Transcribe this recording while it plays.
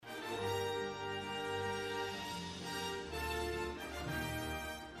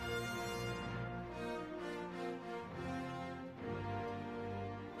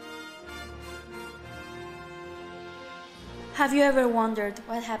Have you ever wondered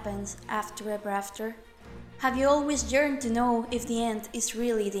what happens ever after? Have you always yearned to know if the end is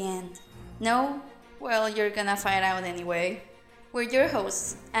really the end? No? Well, you're gonna find out anyway. We're your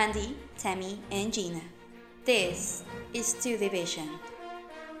hosts, Andy, Tammy, and Gina. This is Two Division.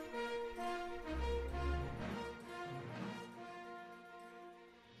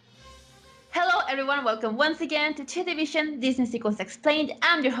 Hello everyone, welcome once again to Two Division Disney Sequels Explained.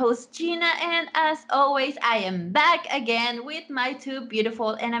 I'm your host Gina, and as always, I am back again with my two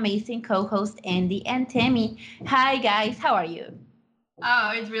beautiful and amazing co-hosts Andy and Tammy. Hi guys, how are you?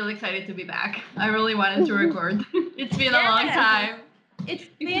 Oh, it's really excited to be back. I really wanted to record. It's been a long time. It's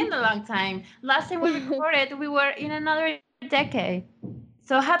been a long time. Last time we recorded, we were in another decade.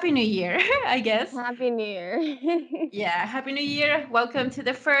 So Happy New Year, I guess. Happy New Year. Yeah, Happy New Year. Welcome to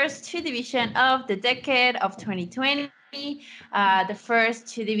the first Two Division of the decade of 2020. The first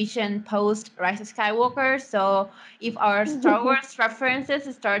Two Division post Rise of Skywalker. So if our Star Wars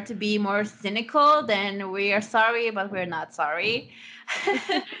references start to be more cynical, then we are sorry, but we're not sorry.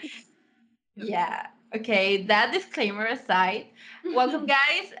 Yeah. Okay, that disclaimer aside, welcome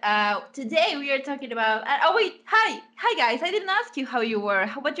guys. Today we are talking about. Oh wait, hi guys. I didn't ask you how you were.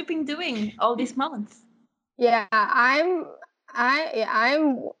 What you been doing all these months? Yeah, I'm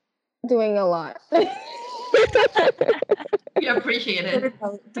doing a lot. We appreciate it.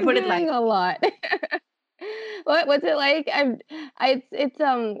 To put it doing like a lot. What's it like?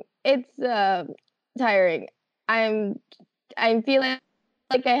 It's tiring. I'm feeling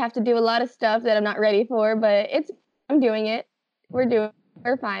like I have to do a lot of stuff that I'm not ready for, but I'm doing it. We're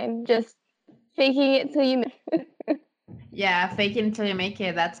fine. Just faking it till you Yeah, fake it until you make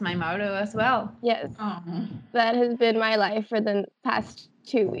it. That's my motto as well. Yes. Oh. That has been my life for the past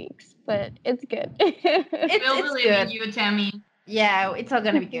 2 weeks, but it's good. We'll believe in you, Tammy. Yeah, it's all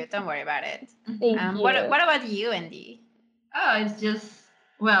gonna be good. Don't worry about it. Thank you. What about you, Andy? Oh, it's just,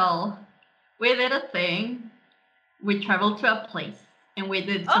 well, we did a thing. We traveled to a place and we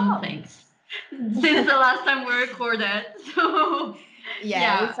did some things since the last time we recorded. So,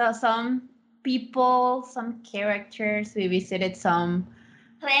 yeah, we saw some people, some characters. We visited some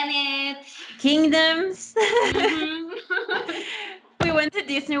planets, kingdoms. Mm-hmm. We went to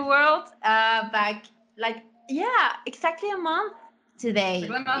Disney World back, exactly a month today.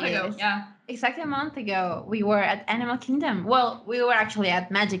 Like 1 month ago, yeah. Exactly a month ago, we were at Animal Kingdom. Well, we were actually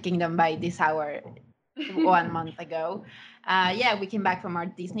at Magic Kingdom by this hour 1 month ago. We came back from our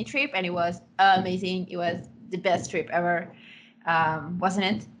Disney trip and it was amazing. It was the best trip ever, wasn't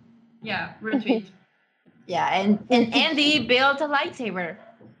it? Yeah, retweet. Yeah, and Andy built a lightsaber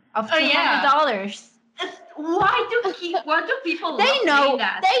of $200. What do people love saying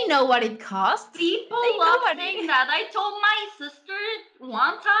that? They know what it costs. People love saying that. I told my sister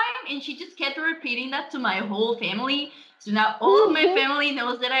one time, and she just kept repeating that to my whole family. So now all of my family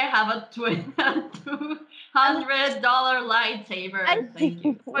knows that I have a $200 lightsaber. Thank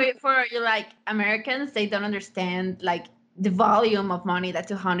you. For you Americans, they don't understand the volume of money that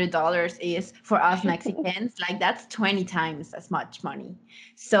 $200 is for us Mexicans. That's 20 times as much money.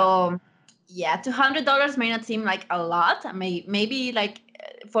 So yeah, $200 may not seem like a lot. Maybe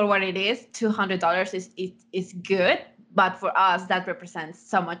for what it is, $200 is good, but for us that represents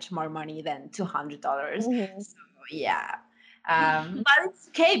so much more money than $200. So yeah. But it's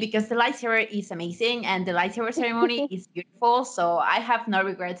okay because the lightsaber is amazing and the lightsaber ceremony is beautiful. So I have no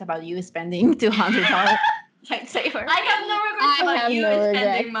regrets about you spending $200 lightsaber. I have no regrets about you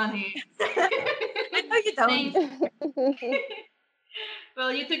spending money. No, you don't.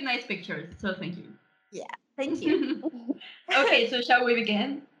 Well, you took nice pictures, so thank you. Yeah, thank you. Okay, so shall we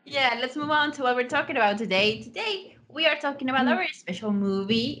begin? Yeah, let's move on to what we're talking about today. Today, we are talking about a very special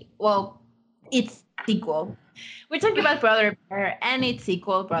movie. Well, its sequel. We're talking about Brother Bear and its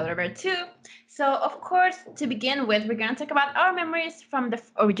sequel, Brother Bear 2. So, of course, to begin with, we're going to talk about our memories from the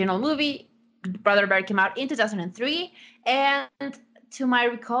original movie. Brother Bear came out in 2003, and to my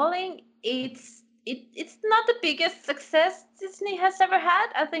recalling, it's not the biggest success Disney has ever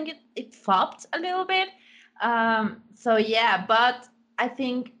had. I think it flopped a little bit. So yeah, but I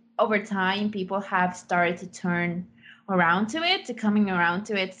think over time people have started to turn around to it, to coming around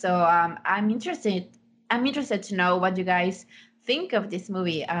to it. So I'm interested to know what you guys think of this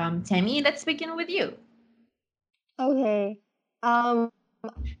movie. Tammy, let's begin with you. Okay.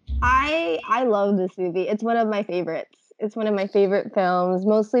 I love this movie. It's one of my favorites. It's one of my favorite films,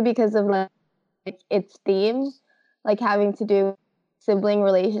 mostly because of its theme, having to do sibling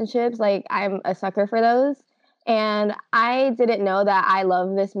relationships. I'm a sucker for those. And I didn't know that I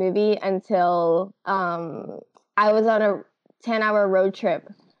love this movie until I was on a 10-hour road trip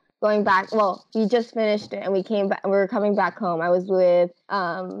going back. Well, we just finished it, and we came back. We were coming back home. I was with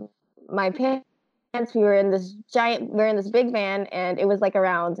my parents. We were in this big van, and it was like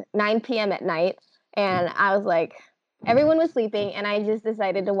around 9 p.m. at night. And I was like, everyone was sleeping, and I just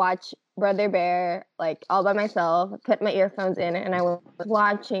decided to watch Brother Bear like all by myself. Put my earphones in, and I was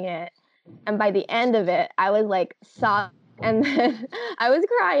watching it. And by the end of it, I was like sobbing. And then I was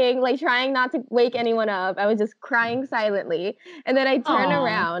crying, like trying not to wake anyone up. I was just crying silently. And then I turn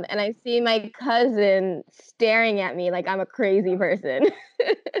around and I see my cousin staring at me like I'm a crazy person.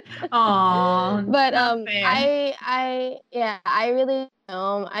 Oh, but I really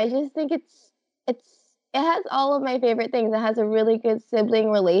I just think it has all of my favorite things. It has a really good sibling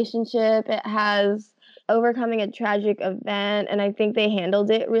relationship. It has overcoming a tragic event, and I think they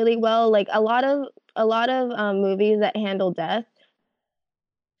handled it really well. Like a lot of movies that handle death,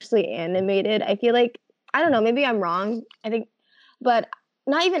 especially animated, I feel like, I don't know, maybe I'm wrong. I think, but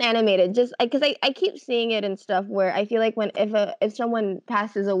not even animated, just because I keep seeing it in stuff where I feel like if someone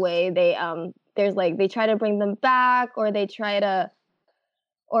passes away, they there's like they try to bring them back, or they try to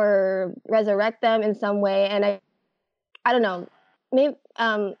or resurrect them in some way, and I don't know, maybe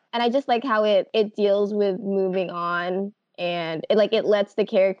and I just like how it deals with moving on, and it lets the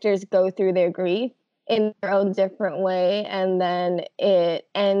characters go through their grief in their own different way, and then it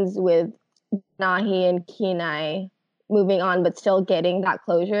ends with Nahi and Kenai moving on, but still getting that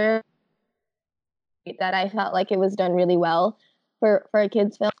closure. That I felt like it was done really well for a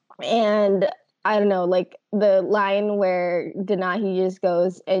kids film. And I don't know, like the line where Denahi just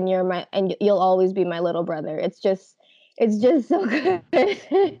goes, "And you'll always be my little brother." It's just so good.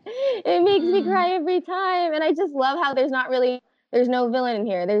 It makes me cry every time, and I just love how there's no villain in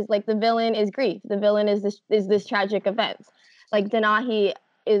here. There's like the villain is grief. The villain is this tragic event. Like Denahi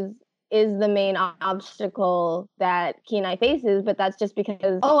is the main obstacle that Kenai faces, but that's just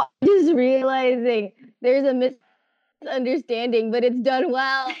because I'm just realizing there's a misunderstanding, but it's done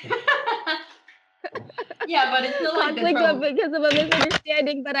well. Yeah, but it's still like conflict because of a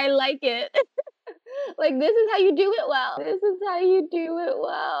misunderstanding, but I like it. Like, this is how you do it well. This is how you do it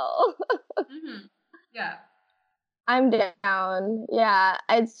well. Yeah. I'm down. Yeah,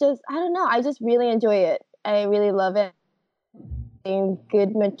 it's just, I don't know. I just really enjoy it. I really love it.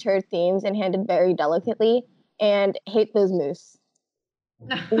 Good, mature themes and handled very delicately. And hate those moose.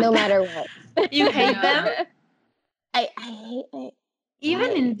 No matter what. You hate them? I hate it.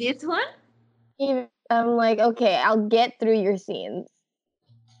 Even in this one? Even, I'm like, okay, I'll get through your scenes.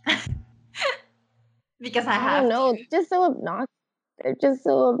 Because I don't know. Just so obnoxious. They're just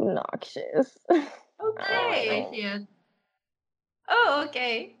so obnoxious. Okay. I see it. Oh,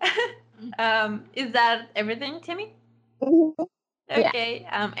 okay. Is that everything, Timmy? Okay.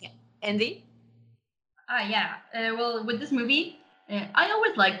 Andy? Yeah. Well, with this movie, I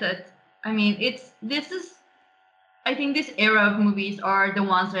always liked it. I mean, I think this era of movies are the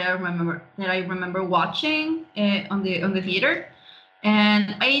ones that I remember watching on the theater,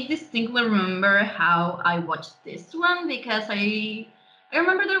 and I distinctly remember how I watched this one because I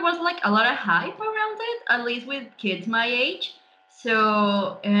remember there was like a lot of hype around it, at least with kids my age.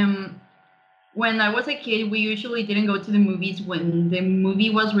 So when I was a kid, we usually didn't go to the movies when the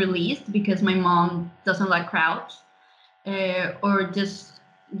movie was released because my mom doesn't like crowds, or just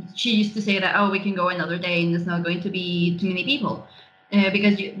she used to say that, oh, we can go another day and there's not going to be too many people,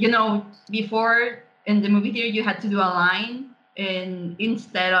 because you know, before in the movie theater you had to do a line and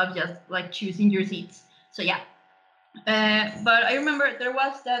instead of just like choosing your seats. So yeah, but I remember there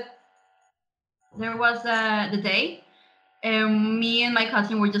was the day, and me and my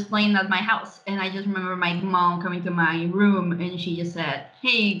cousin were just playing at my house, and I just remember my mom coming to my room and she just said,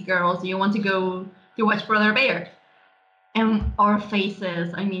 "Hey girls, do you want to go to watch Brother Bear?" And our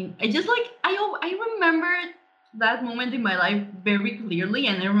faces, I mean, I remember that moment in my life very clearly,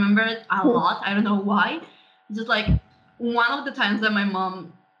 and I remember it a lot. I don't know why. Just like one of the times that my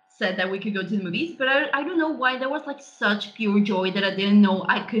mom said that we could go to the movies, but I don't know why. There was like such pure joy that I didn't know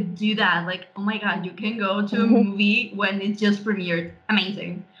I could do that. Like, oh my God, you can go to a movie when it just premiered.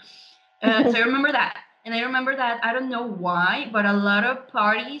 Amazing. So I remember that. And I remember that, I don't know why, but a lot of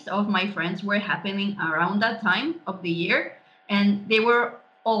parties of my friends were happening around that time of the year, and they were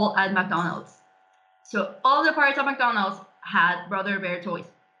all at McDonald's. So all the parties at McDonald's had Brother Bear toys.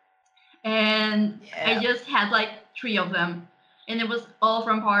 And I just had like 3 of them. And it was all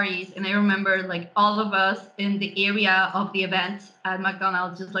from parties. And I remember like all of us in the area of the event at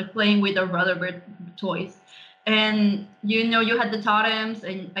McDonald's just like playing with our Brother Bear toys. And you know, you had the totems,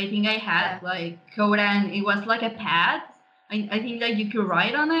 and I think I had like Coda, and it was like a pad. I think that you could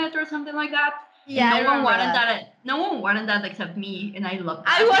write on it or something like that. And Yeah, I remember that. No one wanted that except me, and I loved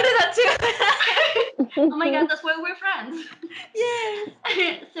I that. wanted that too. Oh my god, that's why we're friends. Yes.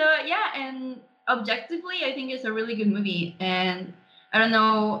 So yeah, and objectively, I think it's a really good movie. And I don't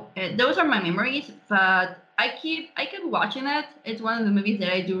know, those are my memories, but I keep watching it. It's one of the movies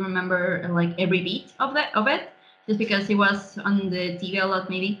that I do remember like every beat of it, just because it was on the TV a lot,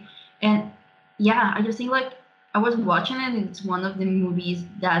 maybe. And yeah, I just think like I was watching it, and it's one of the movies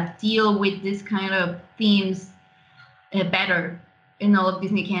that deal with this kind of themes better in all of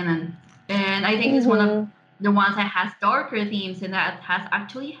Disney canon. And I think it's one of the ones that has darker themes and that has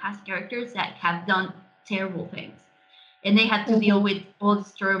characters that have done terrible things. And they had to deal with all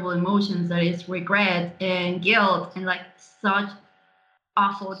these terrible emotions that is regret and guilt and like such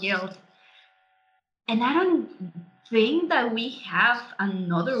awful guilt. And I don't think that we have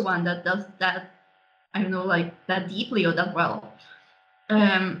another one that does that, I don't know, like that deeply or that well.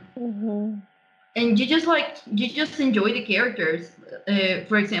 Um, and you just enjoy the characters.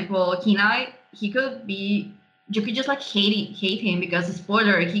 For example, Kenai, he could be you could just like hate him because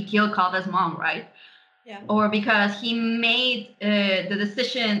spoiler, he killed Kava's mom, right? Yeah. Or because he made the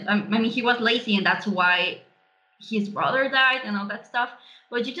decision. I mean, he was lazy, and that's why his brother died and all that stuff.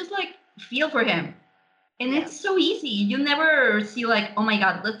 But you just like feel for him, and it's so easy. You never see like, oh my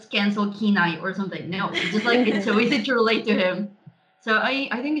god, let's cancel Kenai or something. No, it's just like it's so easy to relate to him. So I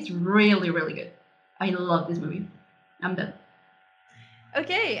think it's really really good. I love this movie. I'm done.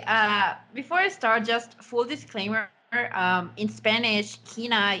 Okay, before I start, just full disclaimer. In Spanish,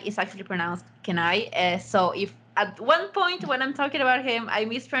 Kenai is actually pronounced Kenai. So if at one point when I'm talking about him, I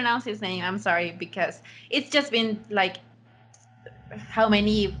mispronounce his name, I'm sorry, because it's just been like how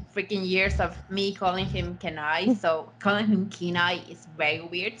many freaking years of me calling him Kenai. So calling him Kenai is very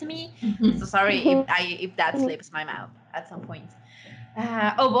weird to me. So sorry if that slips my mouth at some point.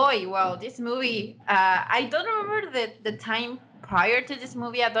 Oh boy, well, this movie, I don't remember the time prior to this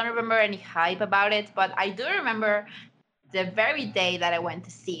movie. I don't remember any hype about it, but I do remember the very day that I went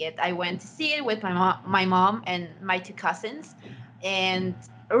to see it. I went to see it with my mom and my two cousins. And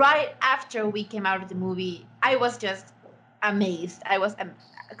right after we came out of the movie, I was just amazed. I was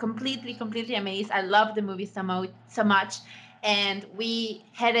completely amazed. I loved the movie so much. And we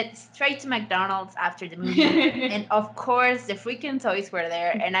headed straight to McDonald's after the movie. And of course, the freaking toys were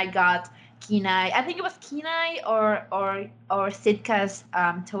there. And I got Kenai. I think it was Kenai or Sitka's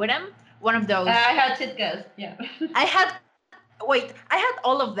totem. One of those. I had Sitka's. Yeah. I had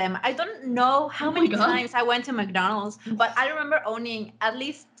all of them. I don't know how many times I went to McDonald's, but I remember owning at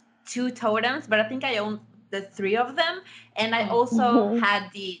least 2 totems, but I think I owned the 3 of them. And I also had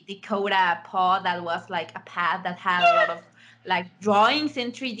the Coda paw that was like a pad that had a lot of like drawings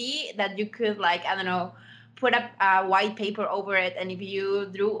in 3D that you could like, I don't know, put a white paper over it, and if you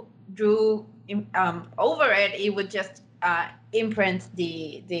drew over it, it would just imprint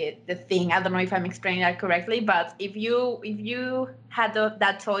the thing. I don't know if I'm explaining that correctly, but if you had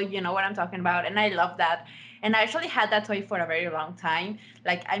that toy, you know what I'm talking about. And I love that. And I actually had that toy for a very long time.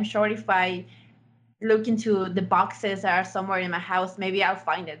 Like, I'm sure if I look into the boxes that are somewhere in my house, maybe I'll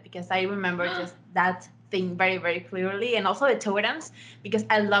find it, because I remember just that thing very, very clearly. And also the totems, because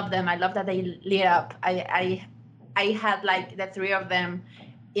I love them. I love that they lit up. I had like the 3 of them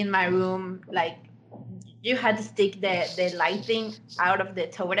in my room. Like, you had to stick the lighting out of the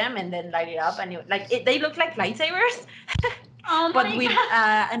totem and then light it up, and they look like lightsabers. But with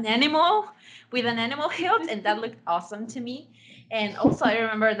an animal hilt, and that looked awesome to me. And also I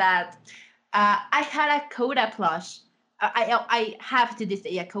remember that I had a Coda plush. I have to this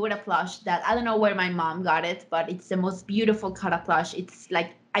day a Coda plush that I don't know where my mom got it, but it's the most beautiful Coda plush. It's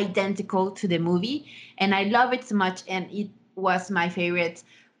like identical to the movie, and I love it so much. And it was my favorite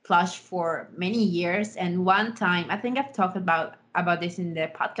plush for many years. And one time, I think I've talked about this in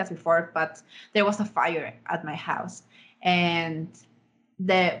the podcast before, but there was a fire at my house, and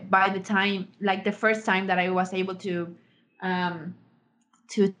by the time, like the first time that I was able to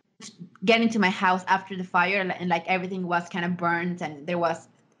get into my house after the fire, and like everything was kind of burnt, and there was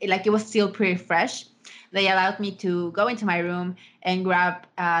like, it was still pretty fresh, they allowed me to go into my room and grab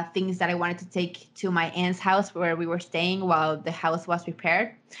things that I wanted to take to my aunt's house where we were staying while the house was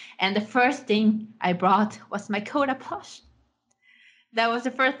repaired. And the first thing I brought was my Coda plush. That was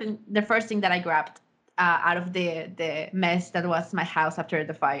the first thing that I grabbed out of the mess that was my house after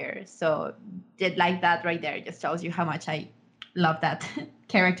the fire. So did like that right there just tells you how much I love that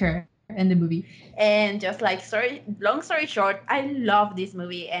character in the movie. And just like, long story short, I love this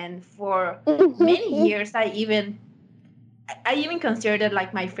movie, and for many years I even considered it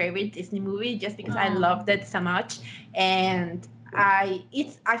like my favorite Disney movie, just because I loved it so much. And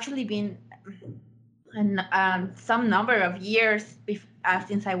it's actually been some number of years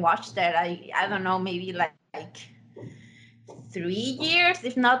since I watched it. I don't know, maybe like 3 years,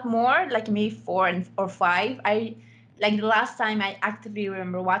 if not more, like maybe or 5. I like the last time I actively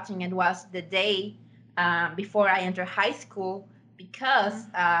remember watching it was the day before I entered high school, because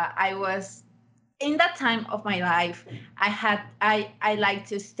I was in that time of my life. I like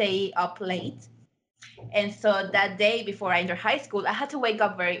to stay up late, and so that day before I entered high school, I had to wake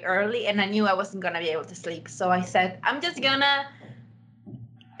up very early, and I knew I wasn't gonna be able to sleep. So I said, I'm just gonna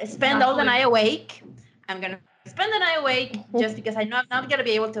spend all the night awake. I'm gonna spend the night awake just because I know I'm not gonna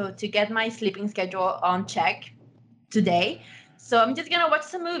be able to get my sleeping schedule on check today. So I'm just gonna watch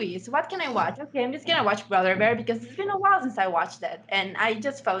some movies. What can I watch? Okay, I'm just gonna watch Brother Bear because it's been a while since I watched it, and I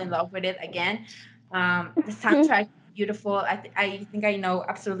just fell in love with it again. The soundtrack is beautiful. I think I know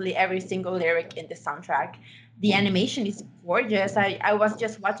absolutely every single lyric in the soundtrack. The animation is gorgeous. I was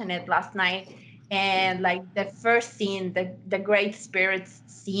just watching it last night, and like the first scene, the Great Spirits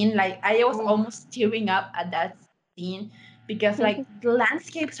scene, like I was almost tearing up at that scene because like the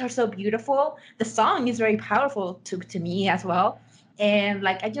landscapes are so beautiful. The song is very powerful to me as well. And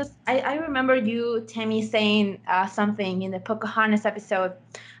like I remember you, Tammy, saying something in the Pocahontas episode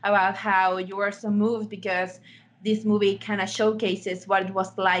about how you were so moved because this movie kind of showcases what it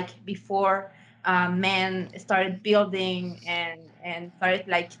was like before men started building and started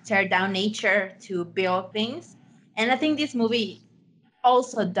like tear down nature to build things. And I think this movie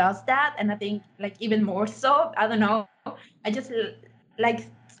also does that, and I think like even more so. I don't know. I just like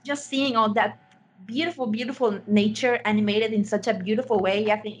just seeing all that beautiful nature animated in such a beautiful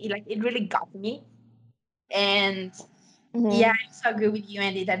way. I think it really got me. And yeah, I also agree with you,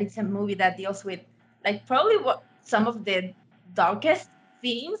 Andy, that it's a movie that deals with like probably what some of the darkest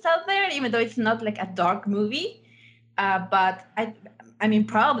themes out there, even though it's not like a dark movie. But I mean,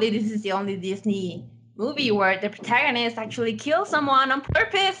 probably this is the only Disney movie where the protagonist actually kills someone on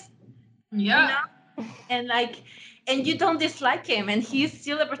purpose. Yeah. You know, and like, and you don't dislike him, and he's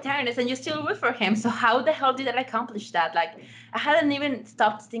still a protagonist, and you still root for him. So how the hell did I accomplish that? Like, I hadn't even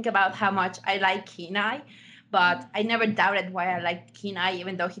stopped to think about how much I like Kenai, but I never doubted why I liked Kenai,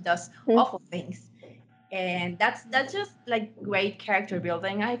 even though he does awful things. And that's just like great character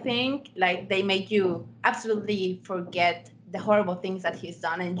building. I think like they make you absolutely forget the horrible things that he's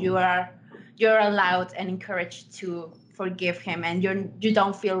done, and you're allowed and encouraged to forgive him, and you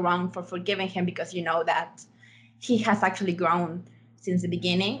don't feel wrong for forgiving him because you know that he has actually grown since the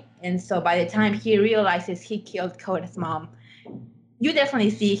beginning. And so by the time he realizes he killed Coda's mom, you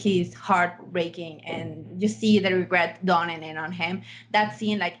definitely see he's heartbreaking, and you see the regret dawning in on him. That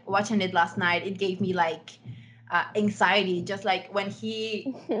scene, like watching it last night, it gave me like anxiety, just like when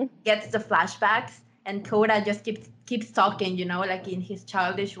he gets the flashbacks and Coda just keeps talking, you know, like in his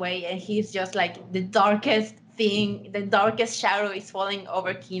childish way, and he's just like the darkest thing, the darkest shadow is falling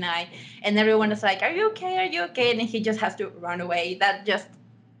over Kenai, and everyone is like, "Are you okay? Are you okay?" And he just has to run away. That just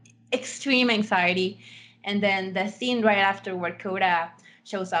extreme anxiety. And then the scene right after where Coda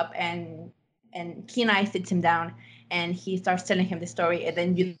shows up and Kenai sits him down and he starts telling him the story, and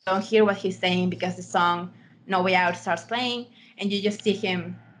then you don't hear what he's saying because the song No Way Out starts playing, and you just see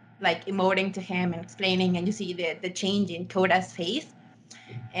him like emoting to him and explaining, and you see the change in Coda's face.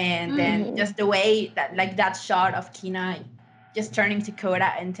 And then just the way that like that shot of Kenai just turning to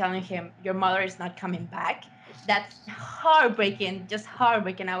Coda and telling him your mother is not coming back, that's heartbreaking, just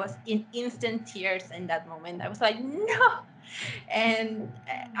heartbreaking. I was in instant tears in that moment. I was like, no. And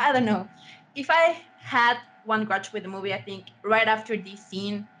I don't know, if I had one grudge with the movie, I think right after this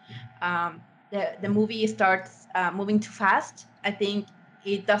scene, the movie starts moving too fast. I think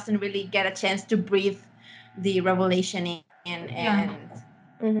it doesn't really get a chance to breathe the revelation in, and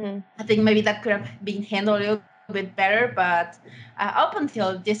I think maybe that could have been handled a little bit better. But up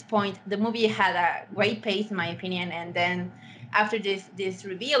until this point, the movie had a great pace, in my opinion. And then after this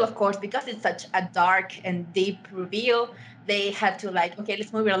reveal, of course, because it's such a dark and deep reveal, they had to like, okay,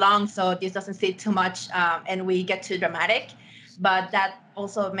 let's move it along so this doesn't sit too much and we get too dramatic. But that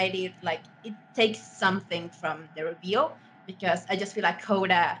also made it like it takes something from the reveal, because I just feel like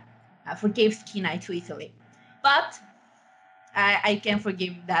Coda forgives Kenai too easily. But I can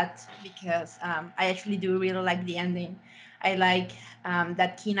forgive that because I actually do really like the ending. I like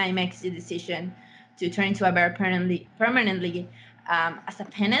that Kenai makes the decision to turn into a bear permanently as a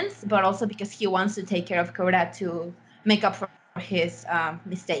penance, but also because he wants to take care of Coda to make up for his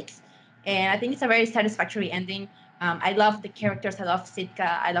mistakes. And I think it's a very satisfactory ending. I love the characters. I love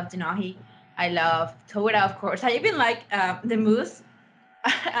Sitka. I love Denahi. I love Coda, of course. I even like the Moose.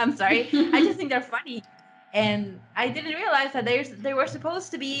 I'm sorry. I just think they're funny. And I didn't realize that they were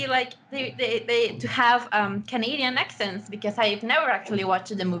supposed to be like they to have Canadian accents, because I've never actually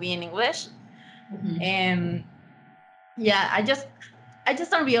watched the movie in English. And yeah, I just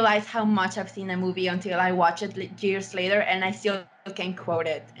don't realize how much I've seen a movie until I watch it years later, and I still can quote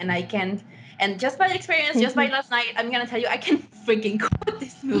it, and I can. And just by experience, just by last night, I'm gonna tell you, I can freaking quote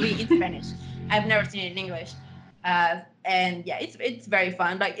this movie in Spanish. I've never seen it in English, and yeah, it's very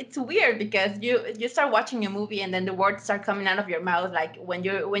fun. Like, it's weird because you start watching a movie and then the words start coming out of your mouth, like when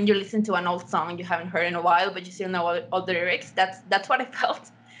you listen to an old song you haven't heard in a while, but you still know all the lyrics. That's what I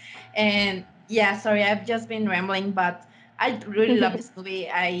felt. And yeah, sorry, I've just been rambling, but I really love this movie.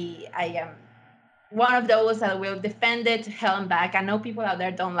 I am one of those that will defend it to hell and back. I know people out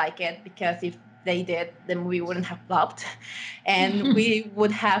there don't like it, because if they did, the movie wouldn't have flopped, and we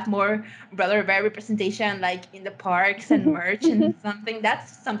would have more Brother Bear representation, like in the parks and merch and something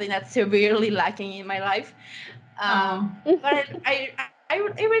that's severely lacking in my life. But I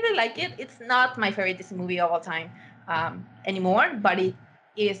really like it. It's not my favorite Disney movie of all time anymore, but it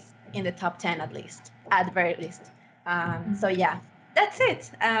is in the top 10 at the very least. So yeah, that's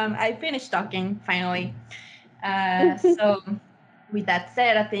it. I finished talking finally. So with that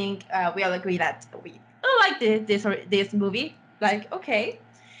said, I think we all agree that we don't like this movie. Like, okay.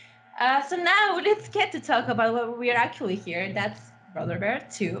 So now let's get to talk about what we're actually here. That's Brother Bear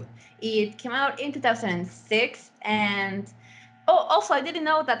 2. It came out in 2006, and also I didn't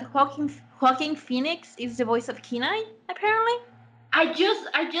know that Joaquin Phoenix is the voice of Kenai, apparently. I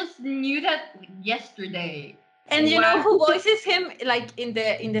just knew that yesterday. And you know who voices him, like in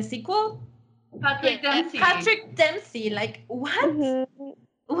the sequel? Patrick Dempsey. Patrick Dempsey. Like, what?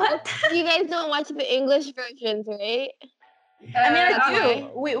 What? You guys don't watch the English versions, right? I mean, I okay.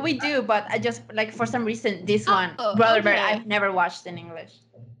 do. We do, but I just, like, for some reason, this one, Brother Bear, I've never watched in English.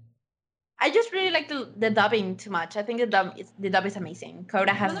 I just really like the dubbing too much. I think the dub is amazing.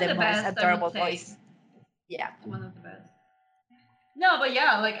 Coda has the most adorable voice. Yeah, one of the best. No, but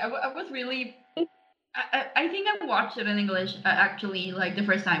yeah, like I was really. I think I watched it in English actually, like the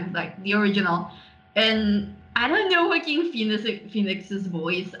first time, like the original, and I don't know Joaquin Phoenix's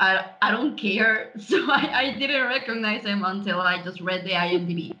voice. I don't care, so I didn't recognize him until I just read the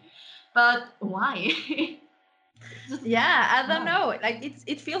IMDb. But why? Yeah, I don't know. Like,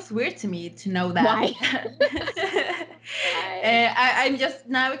 it feels weird to me to know that. Why? I'm just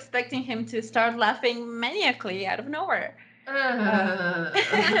now expecting him to start laughing maniacally out of nowhere.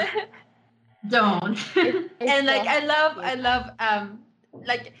 Don't. And like, I love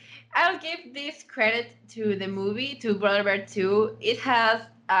like, I'll give this credit to the movie, to Brother Bear 2. It has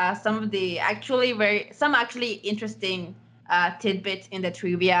some actually interesting tidbits in the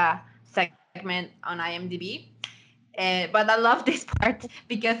trivia segment on IMDb. But I love this part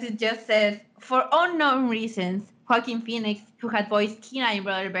because it just says, for unknown reasons, Joaquin Phoenix, who had voiced Kenai in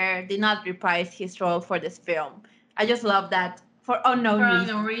Brother Bear, did not reprise his role for this film. I just love that. For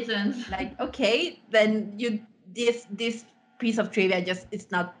unknown reasons. Like, okay, then this piece of trivia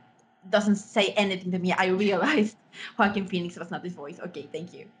doesn't say anything to me. I realized Joaquin Phoenix was not his voice. Okay,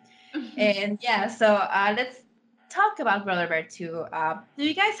 thank you. And yeah, so let's talk about Brother Bear 2. Do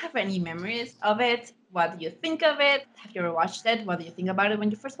you guys have any memories of it? What do you think of it? Have you ever watched it? What do you think about it when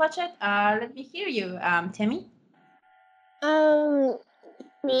you first watched it? Let me hear you, Tammy.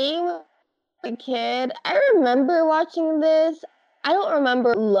 Being a kid, I remember watching this. I don't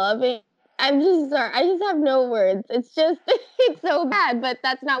remember loving. I'm just sorry. I just have no words. It's just it's so bad, but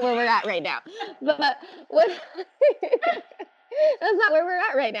that's not where we're at right now. But what? That's not where we're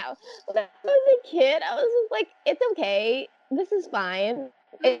at right now. When I was a kid, I was just like, it's okay. This is fine.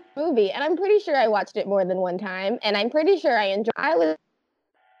 It's a movie, and I'm pretty sure I watched it more than one time, and I'm pretty sure I enjoyed. I was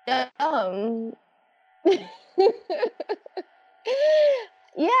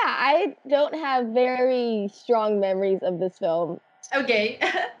yeah, I don't have very strong memories of this film. Okay.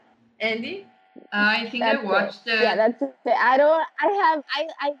 Andy? I think I watched it. Yeah, that's it. I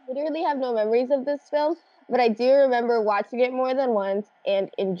literally have no memories of this film, but I do remember watching it more than once and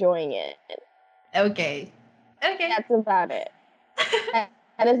enjoying it. Okay. That's about it.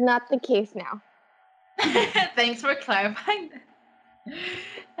 That is not the case now. Thanks for clarifying.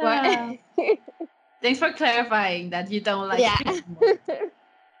 What? Thanks for clarifying that you don't like it anymore.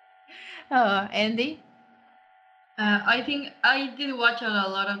 Andy? I think I did watch it a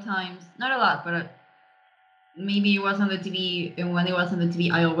lot of times. Not a lot, but maybe it was on the TV, and when it was on the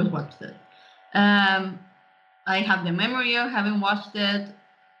TV, I always watched it. I have the memory of having watched it.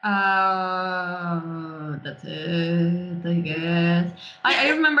 That's it, I guess. I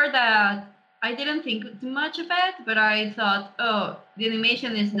remember that I didn't think too much of it, but I thought, oh, the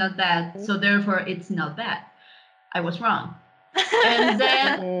animation is not bad, so therefore it's not bad. I was wrong. And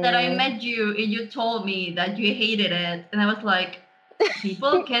then that I Mm. met you and you told me that you hated it, and I was like,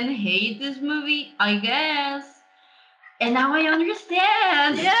 people can hate this movie, I guess. And now I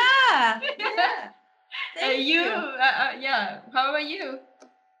understand. Yeah. Yeah. Thank You, you. yeah. How about you?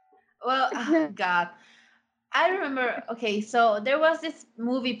 Well, God. I remember, okay, so there was this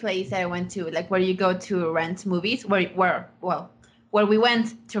movie place that I went to, like where you go to rent movies, where we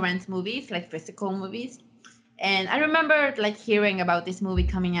went to rent movies, like physical movies. And I remember like hearing about this movie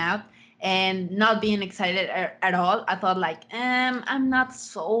coming out and not being excited at all. I thought like, I'm not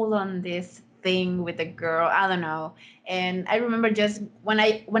sold on this thing with the girl. I don't know. And I remember just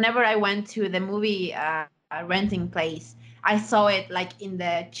whenever I went to the movie renting place, I saw it like in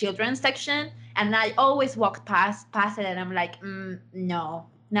the children's section, and I always walked past it, and I'm like, no,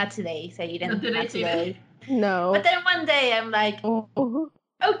 not today, Not Satan, today, not today. today. But No. then one day I'm like, Mhm.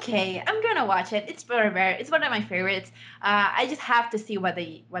 okay, I'm gonna watch it. It's very rare. It's one of my favorites. I just have to see what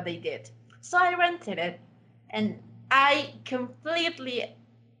they did. So I rented it, and I completely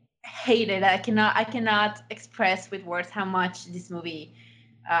hate it. I cannot express with words how much this movie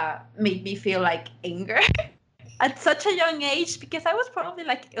made me feel like anger at such a young age, because I was probably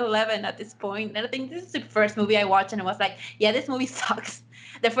like 11 at this point, and I think this is the first movie I watched, and I was like, yeah, this movie sucks.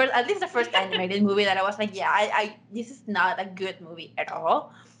 At least the first animated movie that I was like, yeah, I this is not a good movie at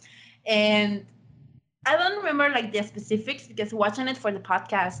all. And I don't remember like the specifics, because watching it for the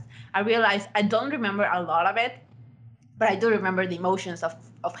podcast, I realized I don't remember a lot of it, but I do remember the emotions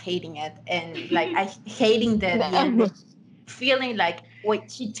of hating it, and like I hating the ending, feeling like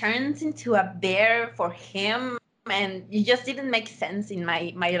wait, she turns into a bear for him, and it just didn't make sense in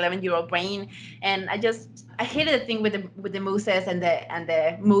my 11-year-old brain. And I hated the thing with the mooses and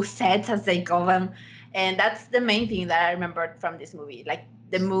the moosets, as they call them. And that's the main thing that I remembered from this movie, like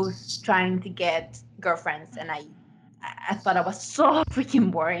the moose trying to get girlfriends. And I thought I was so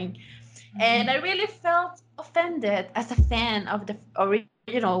freaking boring, and I really felt offended as a fan of the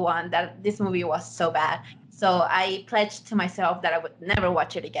original one that this movie was so bad. So I pledged to myself that I would never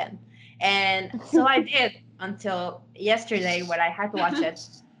watch it again. And so I did until yesterday, where I had to watch it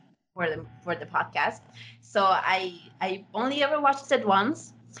for the podcast. So I only ever watched it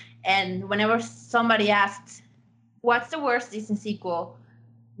once. And whenever somebody asked, what's the worst Disney sequel,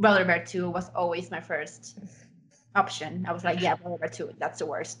 Brother Bear 2 was always my first option. I was like, yeah, Brother Bear 2, that's the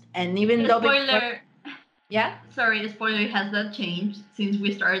worst. And even though before, Spoiler. yeah, Sorry, spoiler. Has that changed since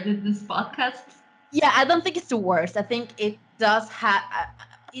we started this podcast? yeah, I don't think it's the worst. I think it does have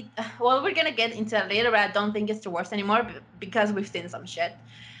it. Well, we're gonna get into that later, but I don't think it's the worst anymore, because we've seen some shit,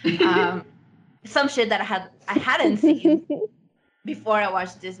 um, some shit that I hadn't seen before I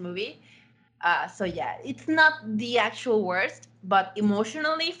watched this movie. So yeah, it's not the actual worst, but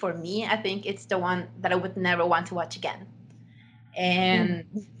emotionally for me, I think it's the one that I would never want to watch again. And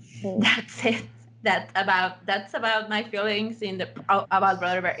that's it. That's about my feelings about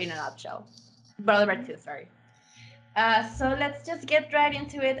Brother Bear in a nutshell. Brother Bear 2, sorry. So let's just get right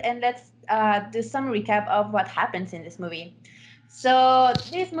into it, and let's do some recap of what happens in this movie. So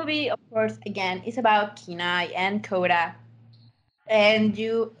this movie, of course, again, is about Kenai and Koda, and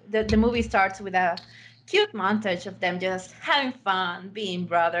the movie starts with a cute montage of them just having fun, being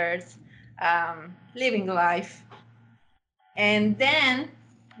brothers, living life. And then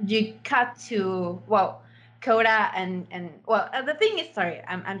you cut to, well, Koda and the thing is, sorry,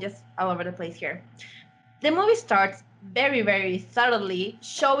 I'm just all over the place here. The movie starts very, very subtly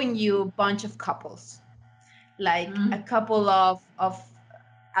showing you a bunch of couples, like a couple of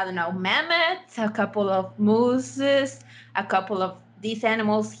I don't know, mammoths, a couple of mooses, a couple of these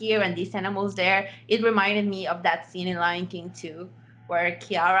animals here and these animals there. It reminded me of that scene in Lion King 2, where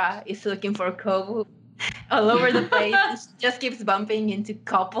Kiara is looking for Kobu all over the place, and she just keeps bumping into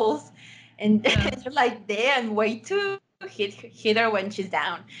couples, and Yeah. you're like, damn, way to hit her when she's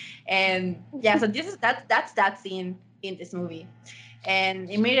down. And yeah, so that's that scene in this movie. And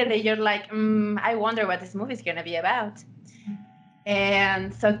immediately you're like, I wonder what this movie is gonna be about.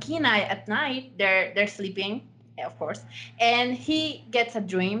 And so Kenai at night, they're sleeping, of course, and he gets a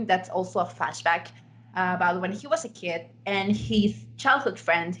dream that's also a flashback about when he was a kid and his childhood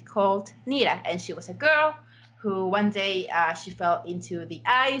friend called Nira, and she was a girl who one day she fell into the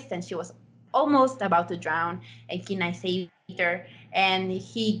ice and she was almost about to drown, and Kenai saved her, and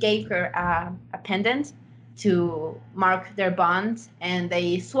he gave her a pendant to mark their bond, and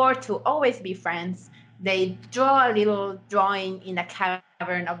they swore to always be friends. They draw a little drawing in a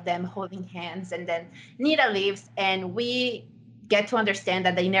cavern of them holding hands, and then Nita leaves, and we get to understand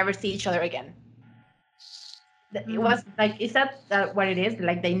that they never see each other again. It was like, is that what it is?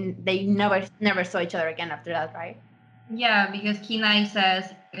 Like they never saw each other again after that, right? Yeah, because Kenai says,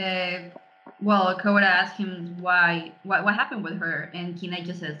 well, Koda asks him what happened with her, and Kenai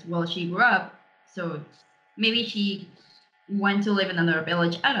just says, well, she grew up, so maybe she went to live in another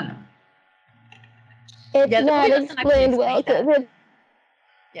village. I don't know. It's Yeah, the not movie doesn't actually explained well explain because that. it's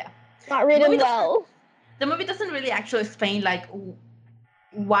Yeah, not written movie doesn't- well. the movie doesn't really actually explain like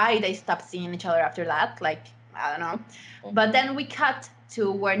why they stopped seeing each other after that. Like, I don't know. But then we cut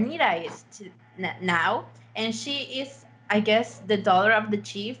to where Nira is now, and she is, I guess, the daughter of the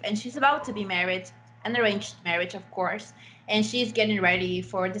chief, and she's about to be married, an arranged marriage, of course, and she's getting ready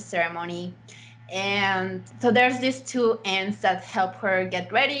for the ceremony. And so there's these two ants that help her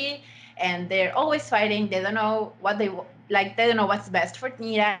get ready, and they're always fighting. They don't know what like. They don't know what's best for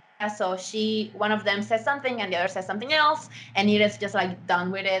Nira. So one of them says something, and the other says something else, and Nira's just like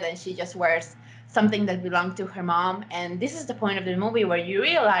done with it, and she just wears something that belonged to her mom. And this is the point of the movie where you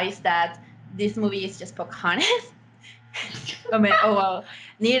realize that this movie is just Pocahontas. I mean, oh well,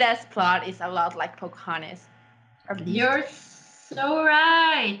 Nira's plot is a lot like Pocahontas. You're so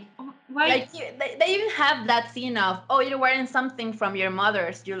right. Why? Like they even have that scene of, oh, you're wearing something from your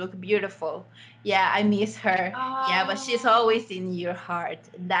mother's, you look beautiful. Yeah, I miss her. Yeah, but she's always in your heart.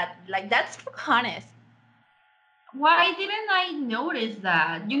 That's Pocahontas. Why didn't I notice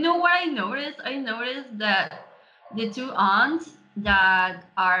that? You know what I noticed? I noticed that the two aunts that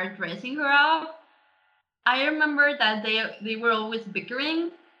are dressing her up, I remember that they were always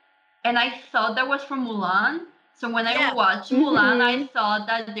bickering, and I thought that was from Mulan. So when I watched Mulan, I thought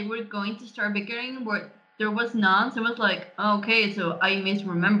that they were going to start bickering, where there was none. So I was like, okay, so I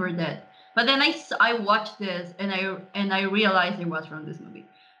misremembered that. But then I watched this, and I realized it was from this movie.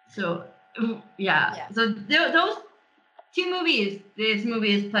 So yeah. So those two movies, this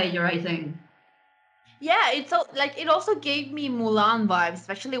movie is plagiarizing. Yeah, it's so like it also gave me Mulan vibes,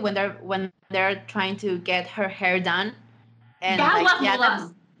 especially when they're trying to get her hair done. And that like, was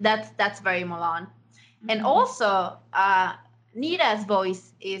Mulan. That's very Mulan. And also, Nita's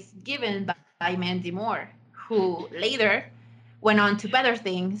voice is given by Mandy Moore, who later went on to better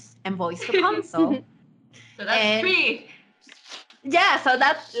things and voiced Rapunzel. So that's three. Yeah, so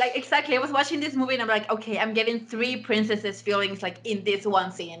that's like exactly. I was watching this movie and I'm like, okay, I'm getting three princesses feelings like in this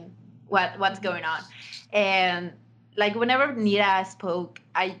one scene. What's going on? And like whenever Nita spoke,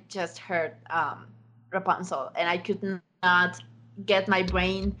 I just heard Rapunzel, and I could not get my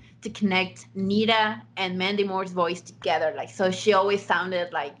brain to connect Nita and Mandy Moore's voice together. Like, so she always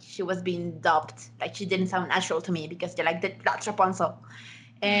sounded like she was being dubbed. Like she didn't sound natural to me because they're like, that's Rapunzel.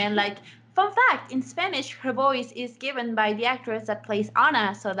 And like, fun fact, in Spanish, her voice is given by the actress that plays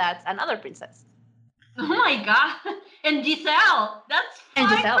Anna, so that's another princess. Oh my god! And Giselle, that's five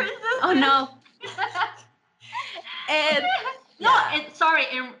princesses. Oh no! And no, and sorry,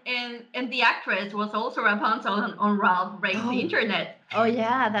 and the actress was also Rapunzel on Ralph Breaks the Internet. Oh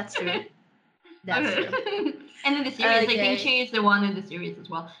yeah, that's true. That's true. And in the series, I think she is the one in the series as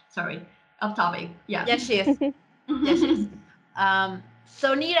well. Sorry, off topic. Yeah. Yes, she is. Yes, she is.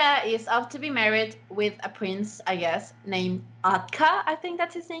 So Nita is up to be married with a prince, I guess, named Atka. I think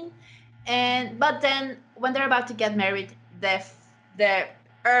that's his name. But then when they're about to get married, the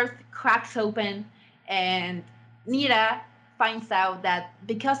earth cracks open, and Nita finds out that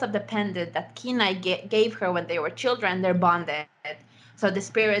because of the pendant that Kenai gave her when they were children, they're bonded. So the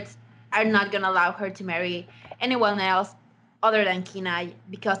spirits are not going to allow her to marry anyone else other than Kenai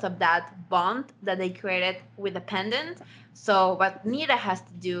because of that bond that they created with the pendant. So what Nita has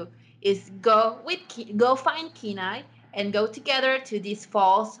to do is go find Kenai and go together to these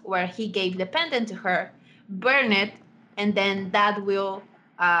falls where he gave the pendant to her, burn it, and then that will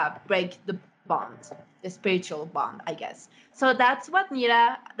break the bond, the spiritual bond, I guess. So that's what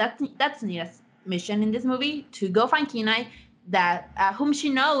that's Nita's mission in this movie, to go find Kenai, that whom she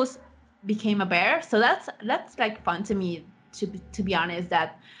knows became a bear. So that's like fun to me, to be honest,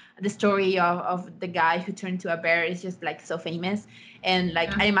 that the story of the guy who turned to a bear is just like so famous. And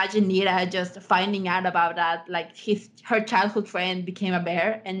like I imagine Nita just finding out about that, like her childhood friend became a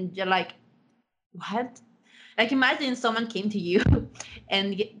bear, and you're like, what? Like imagine someone came to you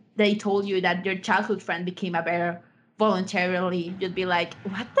and they told you that your childhood friend became a bear voluntarily. You'd be like,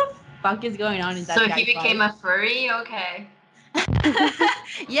 what the fuck is going on in that? So he became a furry? Okay.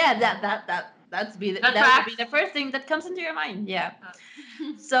 Yeah, that would be the first thing that comes into your mind. Yeah.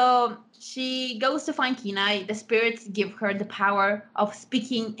 So she goes to find Kenai. The spirits give her the power of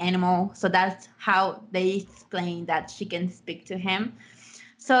speaking animal. So that's how they explain that she can speak to him.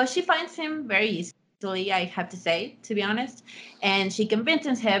 So she finds him very easily. easily, I have to say, to be honest. And she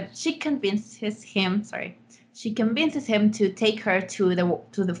convinces him to take her to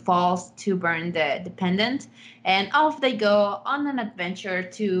the falls to burn the pendant, and off they go on an adventure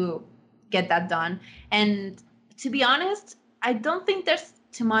to get that done. And to be honest, I don't think there's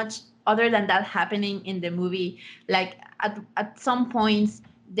too much other than that happening in the movie. Like at some points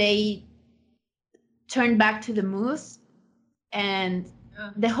they turn back to the moose, and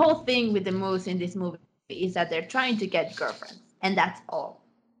the whole thing with the moose in this movie is that they're trying to get girlfriends, and that's all.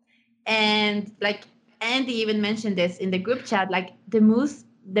 And like Andy even mentioned this in the group chat, like the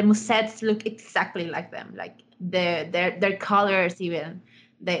Musettes look exactly like them, like their colors even,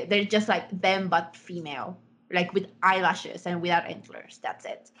 they're just like them but female, like with eyelashes and without antlers. That's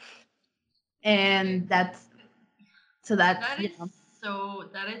it. And that's so that's That is so.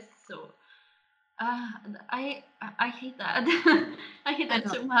 That is so. Uh, I hate that. I hate I that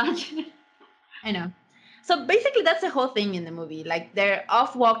know. so much. I know. So basically, that's the whole thing in the movie. Like they're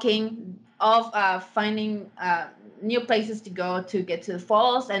off walking, off finding new places to go to get to the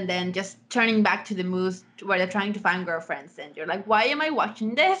falls, and then just turning back to the moose where they're trying to find girlfriends. And you're like, why am I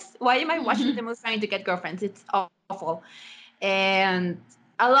watching this? Why am I watching the moose trying to get girlfriends? It's awful. And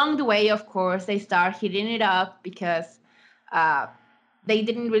along the way, of course, they start hitting it up because uh, they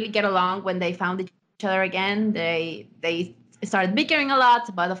didn't really get along when they found each other again. They started bickering a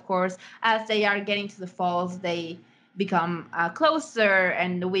lot, but of course, as they are getting to the falls, they become closer,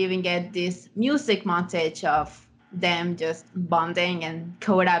 and we even get this music montage of them just bonding and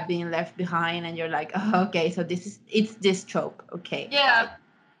Coda being left behind, and you're like, oh, okay, so it's this trope, okay? Yeah.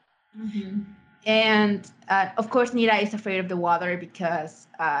 And of course, Nira is afraid of the water because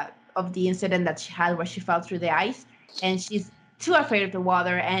of the incident that she had where she fell through the ice, and she's too afraid of the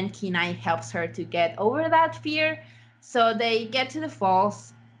water. And Kenai helps her to get over that fear. So they get to the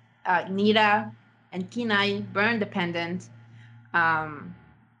falls. Nira and Kenai burn the pendant. Um,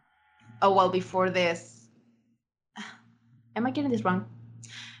 oh well, before this, am I getting this wrong?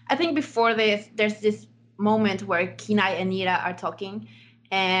 I think before this, there's this moment where Kenai and Nira are talking,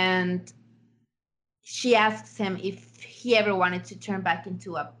 and she asks him if he ever wanted to turn back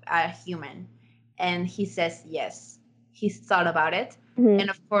into a human, and he says yes, he's thought about it. And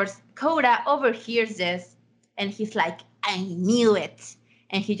of course Coda overhears this, and he's like, I knew it,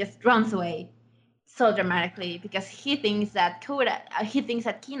 and he just runs away so dramatically because he thinks that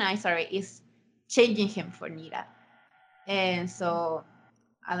Kenai, sorry, is changing him for Nira. And so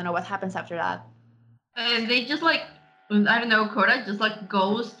I don't know what happens after that. And they just like, I don't know, Korra just like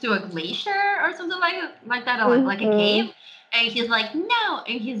goes to a glacier or something like that, or like a cave, and he's like, no,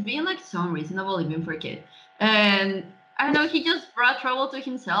 and he's being like so unreasonable even for a kid. And I don't know, he just brought trouble to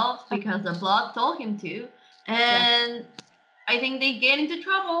himself because the blood told him to, and I think they get into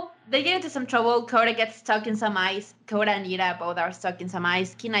trouble. They get into some trouble. Coda gets stuck in some ice. Coda and Nira both are stuck in some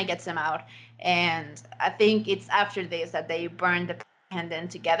ice. Kenai gets them out. And I think it's after this that they burn the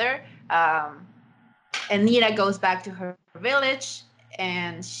pendant together. And Nira goes back to her village,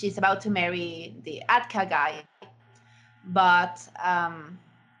 and she's about to marry the Atka guy. But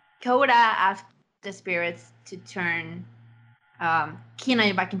Coda asks the spirits to turn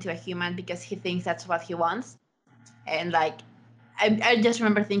Kenai back into a human because he thinks that's what he wants. And like, I just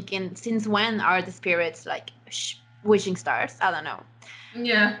remember thinking, since when are the spirits like wishing stars? I don't know.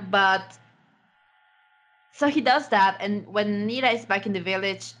 Yeah. But so he does that, and when Nira is back in the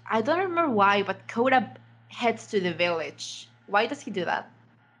village, I don't remember why, but Coda heads to the village. Why does he do that?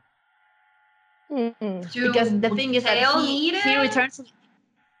 Because the thing is that he returns.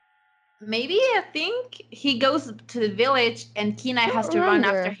 Maybe I think he goes to the village, and Kenai has to run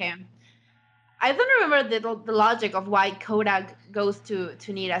after him. I don't remember the logic of why Coda goes to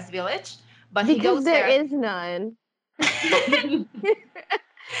Nira's village, but because he goes there is none.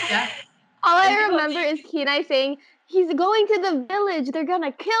 Yeah. All I remember is Kenai saying, he's going to the village, they're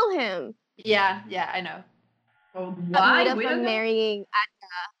gonna kill him. Yeah, I know. Well, why? Mita from marrying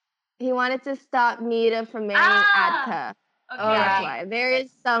Atka. He wanted to stop Mita from marrying Atka. Okay. That's why. There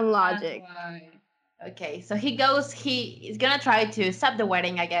is some logic. Okay, so he goes, he's gonna try to stop the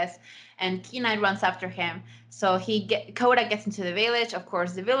wedding, I guess, and Kenai runs after him. So Coda gets into the village. Of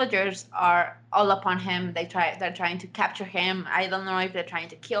course, the villagers are all upon him. They're trying to capture him. I don't know if they're trying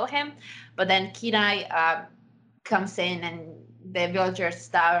to kill him, but then Kenai comes in, and the villagers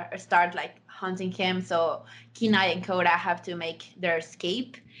start like hunting him. So Kenai and Coda have to make their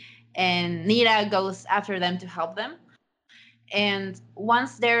escape, and Nira goes after them to help them. And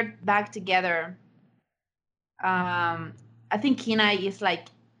once they're back together, I think Kenai is like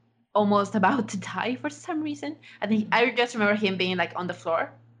almost about to die for some reason. I just remember him being like on the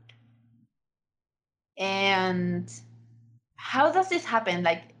floor. And how does this happen?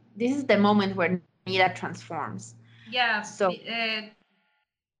 Like, this is the moment where Nira transforms. Yeah. So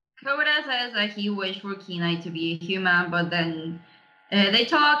Koda says that he wished for Kenai to be a human, but then they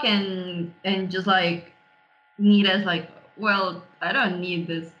talk and just like Nita's like, well, I don't need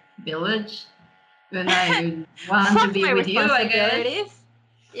this village, and I want to fuck be my with you, I guess. responsibilities.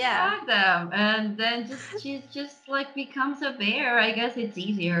 Yeah. Fuck them, and then she just like becomes a bear. I guess it's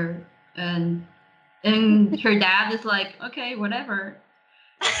easier, and her dad is like, okay, whatever.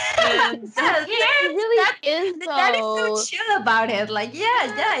 And that's It it. really is The dad is though. so chill about it. Like,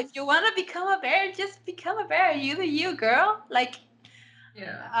 yeah, if you want to become a bear, just become a bear. You do you, girl. Like,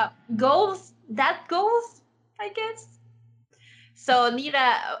 Yeah. goals, that goals, I guess. So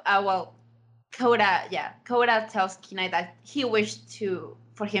Nira, Koda tells Kinai that he wished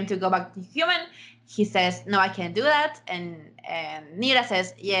for him to go back to human. He says, "No, I can't do that," and Nira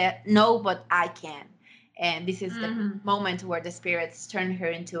says, "Yeah, no, but I can." And this is the moment where the spirits turn her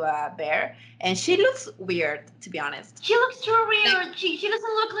into a bear, and she looks weird, to be honest. She looks too weird. She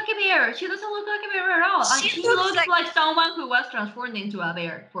doesn't look like a bear. She doesn't look like a bear at all. She She looks looks like someone who was transformed into a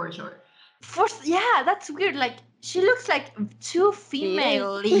bear, for sure. Yeah, that's weird. Like, she looks like too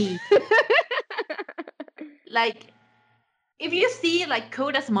female-y. Like, if you see like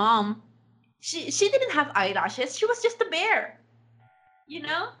Koda's mom, she didn't have eyelashes. She was just a bear, you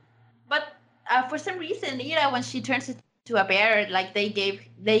know. But for some reason, when she turns into a bear, like they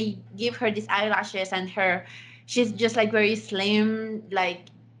give her these eyelashes, and she's just like very slim. Like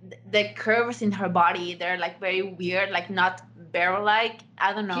the curves in her body, they're like very weird, like not bear-like.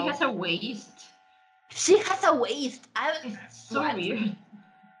 I don't know. She has a waist. She has a waist. It's so weird.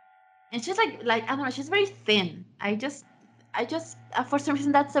 And she's like I don't know. She's very thin. I just for some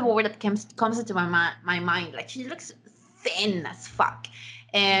reason that's the word that comes into my mind. Like, she looks thin as fuck,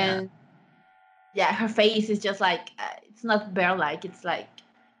 and yeah, her face is just like it's not bear like. It's like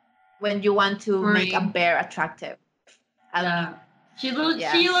when you want to make a bear attractive. I don't know. She looks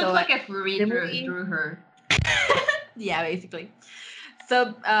like a furry through her. Yeah, basically.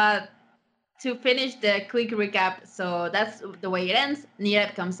 So to finish the quick recap, so that's the way it ends. Nira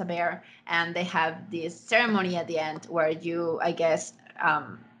becomes a bear, and they have this ceremony at the end where you, I guess,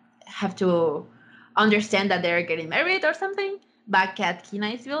 have to understand that they're getting married or something back at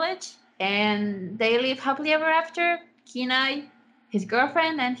Kenai's village, and they live happily ever after. Kenai, his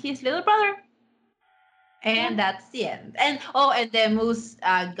girlfriend, and his little brother. And that's the end. And the moose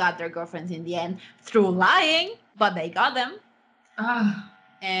got their girlfriends in the end through lying, but they got them.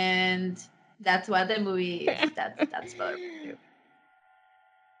 And that's what the movie is. That's Brother Bear 2.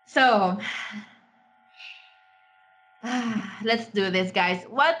 So let's do this, guys.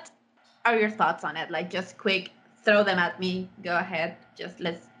 What are your thoughts on it? Like, just quick, throw them at me. Go ahead. Just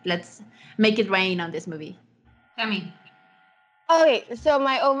let's make it rain on this movie. Tell me. Okay, so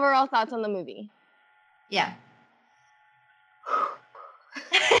my overall thoughts on the movie. Yeah.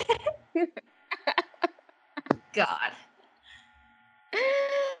 God.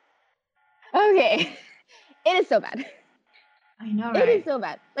 Okay. It is so bad. I know, right? It is so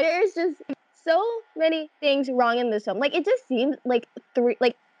bad. Like, there's just so many things wrong in this film. Like, it just seems like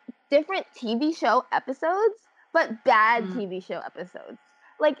different TV show episodes, but bad TV show episodes.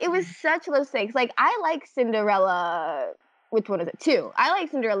 Like, it was such low stakes. Like, I like Cinderella. Which one is it? 2. I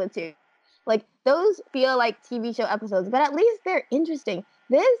like Cinderella 2. Like, those feel like TV show episodes, but at least they're interesting.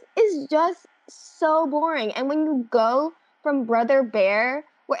 This is just so boring. And when you go from Brother Bear,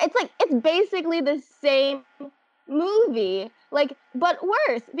 where it's basically the same movie, like, but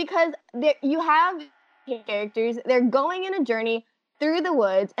worse, because you have characters, they're going in a journey through the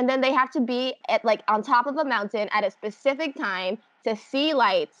woods, and then they have to be at on top of a mountain at a specific time to see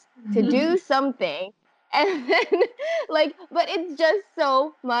lights, to do something. And then, but it's just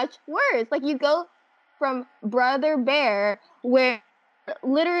so much worse. Like, you go from Brother Bear, where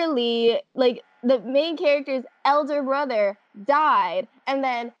literally, the main character's elder brother died, and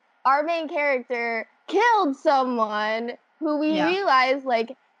then our main character killed someone who we realize,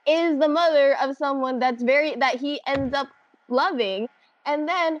 is the mother of someone that he ends up loving. And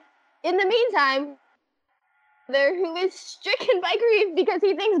then, in the meantime, who is stricken by grief because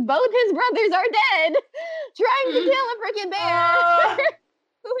he thinks both his brothers are dead, trying to kill a freaking bear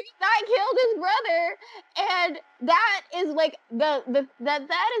who not killed his brother. And that is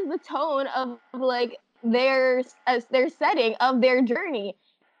that is the tone of their setting of their journey.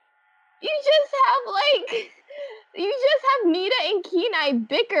 You just have Nita and Kenai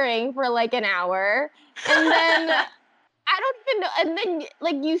bickering for an hour, and then I don't even know. And then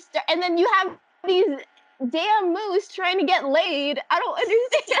and then you have these damn moose trying to get laid. I don't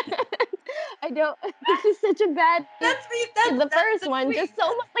understand. I don't. This is such a bad. That's me. The first one, just so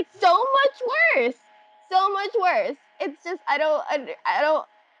much, like so much worse, so much worse. It's just I don't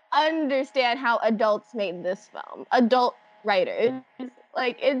understand how adults made this film. Adult writers,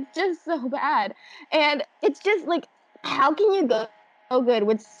 like it's just so bad, and it's just like, how can you go so good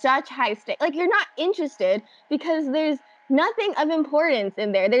with such high stakes? Like you're not interested because there's nothing of importance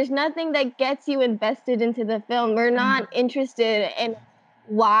in there. There's nothing that gets you invested into the film. We're not interested in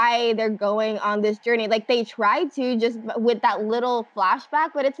why they're going on this journey. Like they tried to just with that little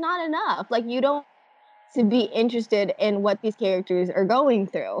flashback, but it's not enough. Like you don't to be interested in what these characters are going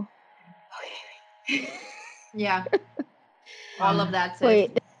through. Yeah. All of that.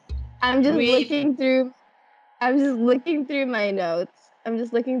 Wait, I'm just Really- looking through. I'm just looking through my notes.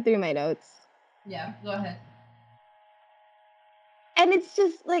 Yeah, go ahead. And it's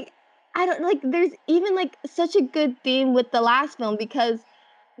just like I don't like. There's even like such a good theme with the last film because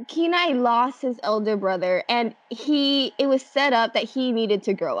Kenai lost his elder brother, and it was set up that he needed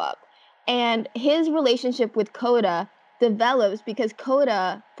to grow up, and his relationship with Coda develops because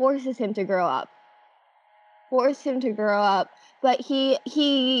Coda forces him to grow up, but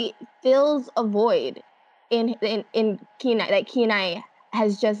he fills a void in Kenai, that Kenai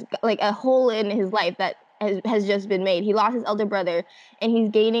has just like a hole in his life that has just been made. He lost his elder brother, and he's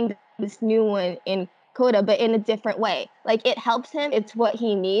gaining this new one in Coda, but in a different way. Like it helps him, it's what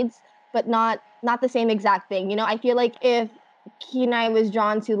he needs, but not the same exact thing. You know, I feel like if Kenai was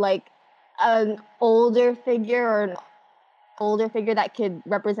drawn to like an older figure that could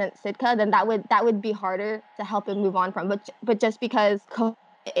represent Sitka, then that would be harder to help him move on from. But just because Coda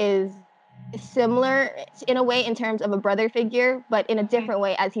is similar in a way in terms of a brother figure, but in a different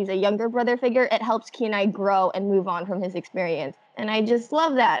way as he's a younger brother figure, it helps Kenai grow and move on from his experience. And I just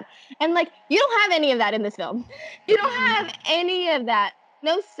love that. And like, you don't have any of that in this film. You don't have any of that.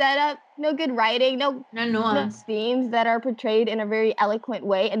 No setup, no good writing, no nuance. themes that are portrayed in a very eloquent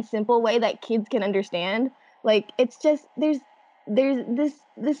way and simple way that kids can understand. Like it's just there's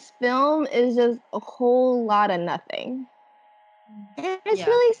this film is just a whole lot of nothing. And it's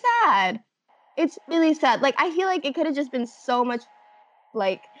really sad. It's really sad. Like I feel like it could have just been so much,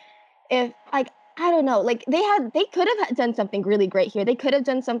 like if like I don't know, like they could have done something really great here. They could have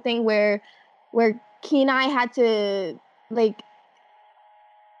done something where Kenai had to like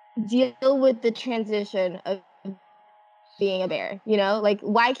deal with the transition of being a bear, you know? Like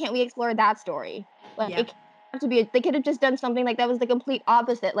why can't we explore that story? Like it have to be they could have just done something like that was the complete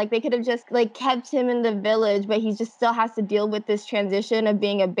opposite. Like they could have just like kept him in the village, but he just still has to deal with this transition of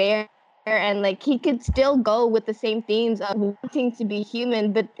being a bear, and like he could still go with the same themes of wanting to be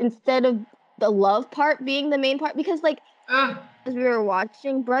human, but instead of the love part being the main part, because like as we were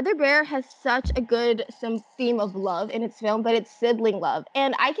watching, Brother Bear has such a good theme of love in its film, but it's sibling love.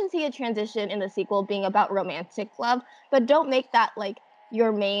 And I can see a transition in the sequel being about romantic love, but don't make that like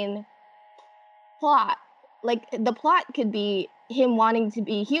your main plot. Like the plot could be him wanting to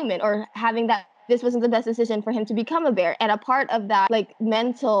be human or having that this wasn't the best decision for him to become a bear. And a part of that like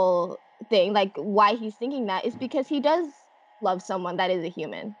mental thing, like why he's thinking that is because he does love someone that is a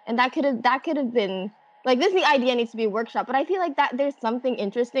human. And that could have been like this the idea needs to be workshop, but I feel like that there's something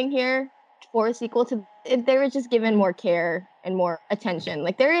interesting here for a sequel to if they were just given more care and more attention.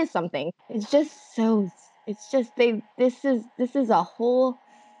 Like there is something. It's just this is a whole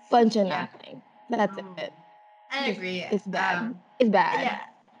bunch of nothing. That's it. I agree. It's bad. It's bad.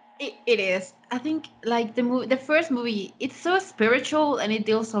 Yeah, it is. I think like the first movie, it's so spiritual and it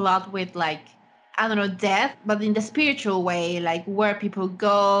deals a lot with like I don't know death, but in the spiritual way, like where people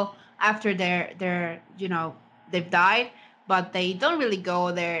go after they're you know they've died, but they don't really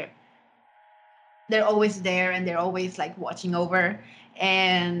go there. They're always there and they're always like watching over,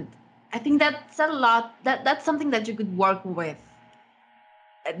 and I think that's a lot. That's something that you could work with.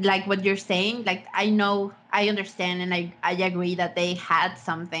 Like what you're saying, like I know I understand and I agree that they had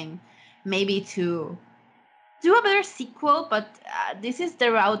something maybe to do a better sequel, but this is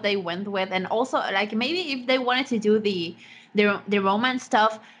the route they went with. And also like maybe if they wanted to do the romance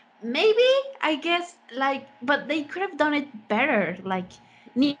stuff, maybe I guess like but they could have done it better. Like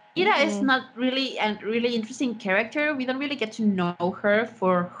Nita is not really a really interesting character. We don't really get to know her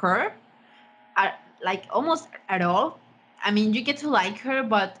for her like almost at all. I mean, you get to like her,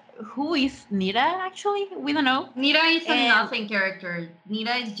 but who is Nita actually? We don't know. Nita is a nothing character.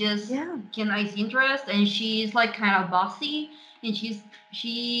 Nita is just Kenai's interest, and she's like kind of bossy, and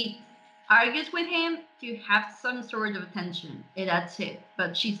she argues with him to have some sort of attention, and that's it.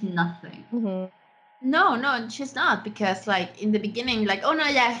 But she's nothing. No, she's not, because like in the beginning, like oh no,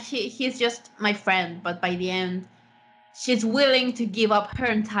 yeah, he's just my friend, but by the end, she's willing to give up her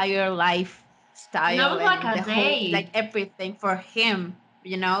entire And that lifestyle was like and a the whole day. like everything for him,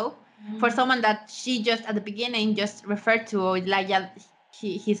 for someone that she just at the beginning just referred to like, yeah,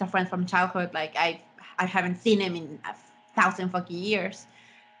 he's a friend from childhood, like I haven't seen him in 1,000 fucking years.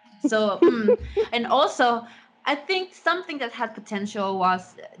 So and also I think something that had potential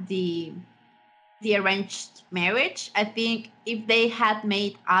was the arranged marriage. I think if they had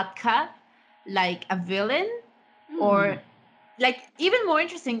made Atka like a villain, or like even more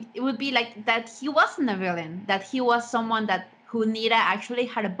interesting, it would be like that he wasn't a villain, that he was someone that who Nita actually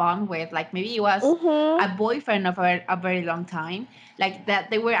had a bond with, like maybe he was Mm-hmm. a boyfriend of a very long time, like that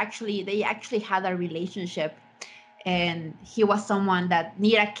they actually had a relationship, and he was someone that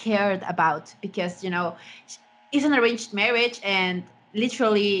Nita cared about, because it's an arranged marriage, and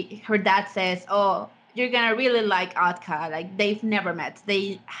literally her dad says, "Oh, you're gonna really like Atka." Like they've never met,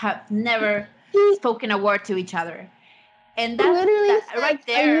 they have never He spoken a word to each other, and literally that says, right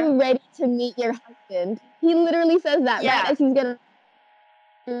 "Are you there. ready to meet your husband?" He literally says that right Yeah, as he's gonna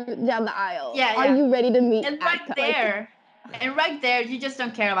down the aisle. yeah, Are yeah. you ready to meet And Atka? Like, right there, you just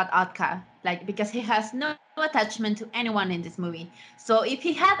don't care about Atka, like because he has no attachment to anyone in this movie. So if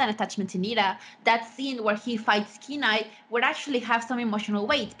he had an attachment to Nita, that scene where he fights Kenai would actually have some emotional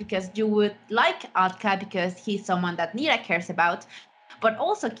weight, because you would like Atka because he's someone that Nita cares about, but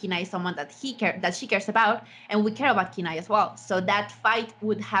also Kenai is someone that she cares about, and we care about Kenai as well. So that fight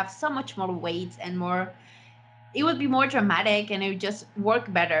would have so much more weight and more. It would be more dramatic, and it would just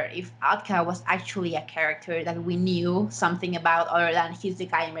work better if Atka was actually a character that we knew something about, other than he's the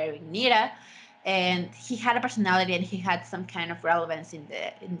guy marrying Nita, and he had a personality and he had some kind of relevance in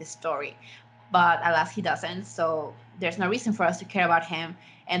the story. But alas, he doesn't. So there's no reason for us to care about him,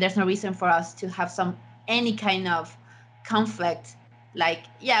 and there's no reason for us to have any kind of conflict. Like,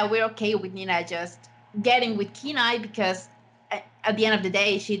 yeah, we're okay with Nina just getting with Kenai because at the end of the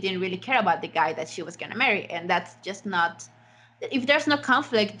day, she didn't really care about the guy that she was gonna marry, and that's just not. If there's no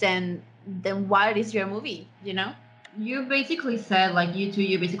conflict, then what is your movie? You basically said, like you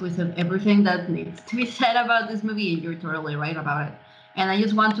basically said everything that needs to be said about this movie, and you're totally right about it. And I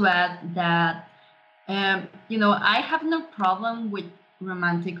just want to add that, I have no problem with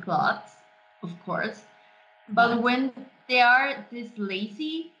romantic plots, of course, but when they are this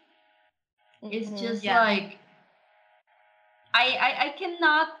lazy, it's just Yeah. like I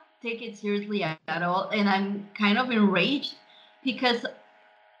cannot take it seriously at all, and I'm kind of enraged because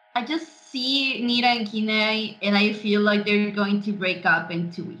I just see Nita and Kine, and I feel like they're going to break up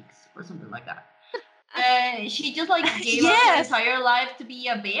in 2 weeks or something like that. She just like gave up her Yes. entire life to be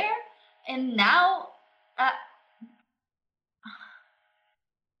a bear, and now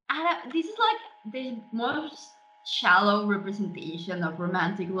this is like the most shallow representation of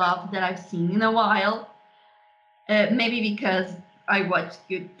romantic love that I've seen in a while. Maybe because I watch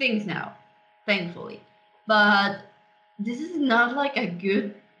good things now, thankfully. But this is not like a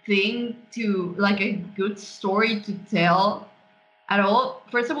good thing to, like a good story to tell at all.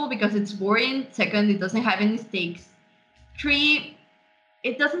 First of all, because it's boring. Second, it doesn't have any stakes. Three,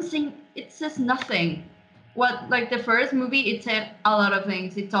 it says nothing. What, like the first movie, it said a lot of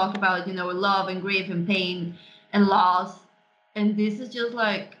things. It talked about, love and grief and pain and loss. And this is just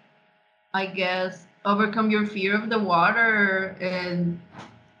like, I guess, overcome your fear of the water and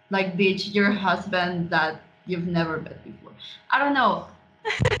like ditch your husband that you've never met before. I don't know.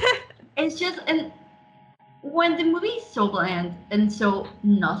 It's just, and when the movie is so bland and so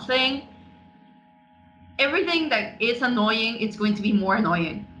nothing, everything that is annoying is going to be more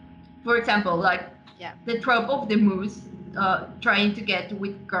annoying. For example, like the trope of the moose trying to get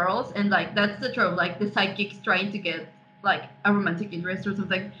with girls, and like that's the trope, like the sidekicks trying to get like a romantic interest or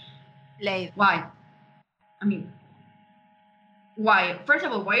something. Why? I mean, why? First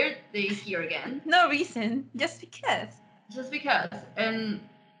of all, why are they here again? No reason, just because. Just because. And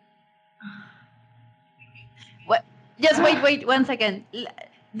What? Just wait 1 second.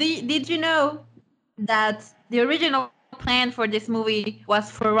 Did you know that the original plan for this movie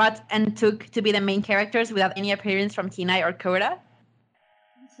was for Rod and Took to be the main characters without any appearance from Kenai or Kota?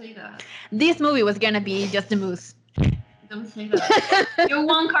 don't say that. This movie was gonna be just the moose. Don't say that. You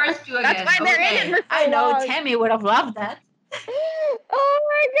want Cars 2 again. That's why they're in it for so I know, long. Tammy would have loved that. Oh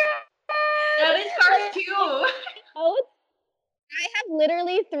my god! That is Cars 2. Oh, I have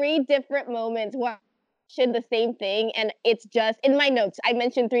literally 3 different moments where I mentioned the same thing, and it's just in my notes. I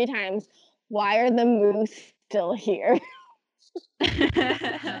mentioned 3 times. Why are the moose still here?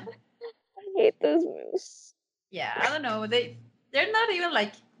 I hate those moose. Yeah, I don't know. They're not even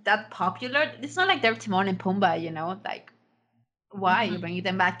like that popular. It's not like they're Timon and Pumbaa, like Why you bringing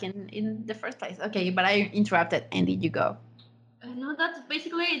them back in the first place? Okay, but I interrupted. And did you go? No, that's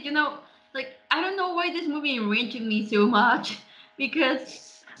basically it. Like I don't know why this movie enraged me so much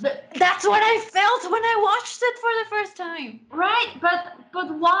because That's what I felt when I watched it for the first time. right,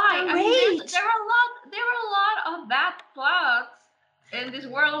 but why? I mean, Rage. there are a lot of bad plots in this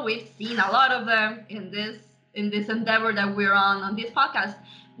world. We've seen a lot of them in this endeavor that we're on this podcast.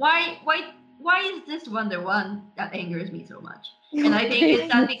 Why is this one the one that angers me so much? And I think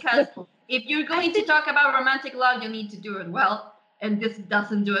it's that because if you're going to talk about romantic love, you need to do it well, and this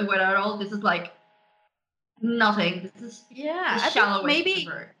doesn't do it well at all. This is like nothing. This is Yeah, the I think shallowest maybe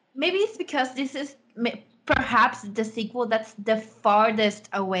ever. maybe it's because this is perhaps the sequel that's the farthest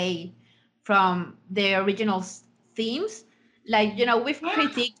away from the original themes. Like, we've Yeah.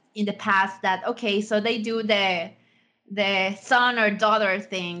 critiqued in the past that, okay, so they do the son or daughter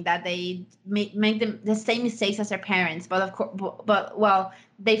thing, that they make them the same mistakes as their parents, but of course, but well,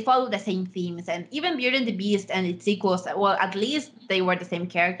 they follow the same themes. And even Beauty and the Beast and its sequels, well, at least they were the same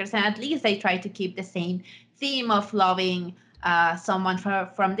characters, and at least they tried to keep the same theme of loving someone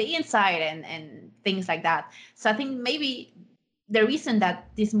from the inside, and things like that. So I think maybe the reason that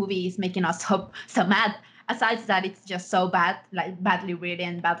this movie is making us so mad, aside that it's just so bad, like badly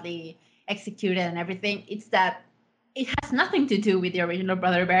written, badly executed, and everything, it's that it has nothing to do with the original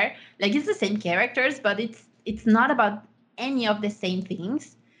Brother Bear. Like, it's the same characters, but it's not about any of the same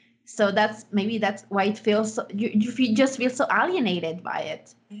things. So that's why it feels so, you just feel so alienated by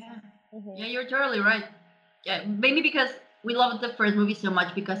it. Yeah. Mhm. Yeah, you're totally right. Yeah, maybe because we loved the first movie so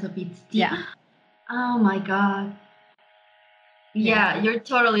much because of its theme. Yeah. Oh my god. Yeah, Yeah. you're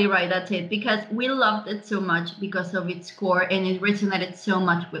totally right. That's it. Because we loved it so much because of its core and it resonated so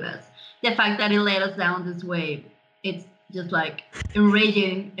much with us. The fact that it let us down this way, it's just like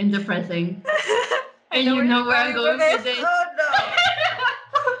enraging and depressing. And you know where I'm going with this. Oh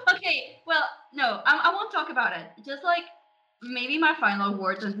no. Okay, well, no, I won't talk about it. Just like maybe my final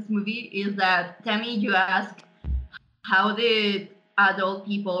words on this movie is that, Tammy, you asked how did adult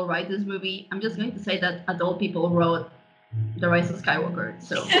people write this movie? I'm just going to say that adult people wrote The Rise of Skywalker.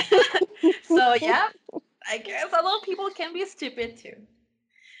 So So yeah, I guess adult people can be stupid too.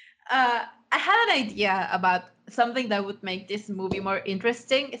 I had an idea about something that would make this movie more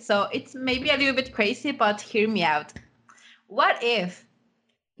interesting. So it's maybe a little bit crazy, but hear me out. What if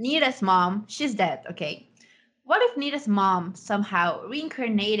Nita's mom, she's dead, okay? What if Nita's mom somehow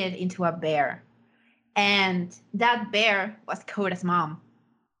reincarnated into a bear, and that bear was Coda's mom?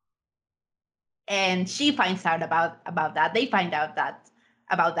 And she finds out about that. They find out that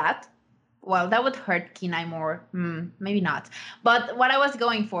about that. Well, that would hurt Kenai more. Maybe not. But what I was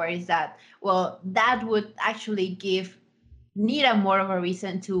going for is that, well, that would actually give Nita more of a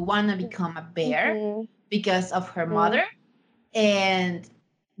reason to want to become a bear Mhm. because of her Mhm. mother. And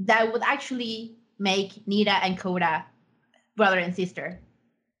that would actually make Nita and Coda brother and sister.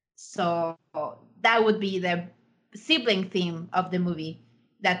 So that would be the sibling theme of the movie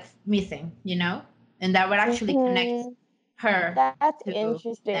that's missing, And that would actually connect Mhm. her That's to them.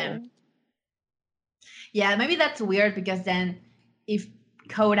 interesting. Yeah, maybe that's weird because then if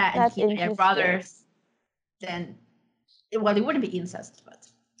Coda and That's Hina are interesting. brothers, then well, it wouldn't be incest, but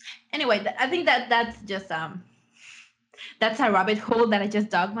anyway, I think that's just that's a rabbit hole that I just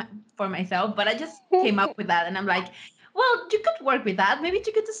dug for myself. But I just came up with that, and I'm like, well, you could work with that. Maybe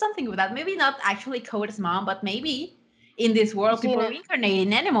you could do something with that. Maybe not actually Coda's mom, but maybe in this world, people Gina. reincarnate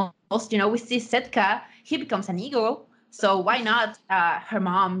in animals. We see Setka; he becomes an eagle. So why not her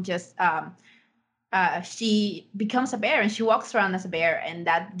mom just she becomes a bear and she walks around as a bear, and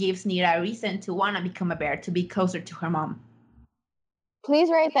that gives Nira a reason to want to become a bear, to be closer to her mom. Please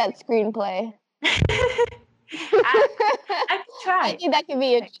write that screenplay. I could try. I think that could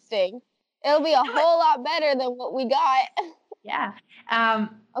be interesting. It'll be a whole lot better than what we got. Yeah.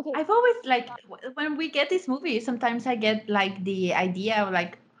 Okay. I've always when we get this movie, sometimes I get like the idea of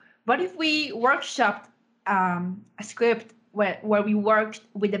like, what if we workshopped a script where we worked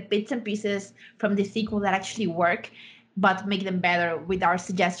with the bits and pieces from the sequel that actually work, but make them better with our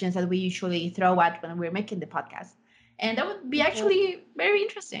suggestions that we usually throw at when we're making the podcast, and that would be actually very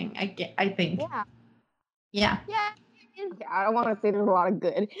interesting. I think. Yeah. Yeah. Yeah. I don't want to say there's a lot of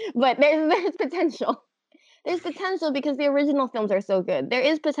good, but there's potential. There's potential because the original films are so good. There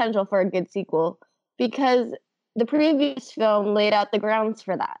is potential for a good sequel because the previous film laid out the grounds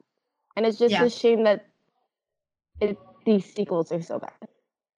for that. And it's just Yeah. a shame that these sequels are so bad.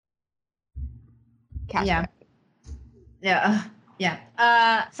 Yeah.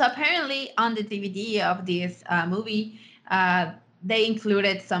 Yeah. So apparently on the DVD of this movie, they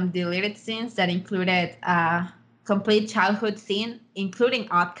included some deleted scenes that included complete childhood scene, including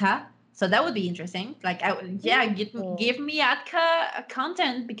Atka. So that would be interesting. Like, give me Atka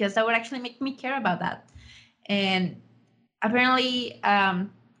content, because that would actually make me care about that. And apparently,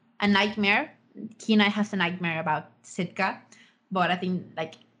 a nightmare. Kenai has a nightmare about Sitka, but I think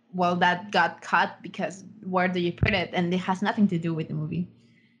that got cut because where do you put it? And it has nothing to do with the movie.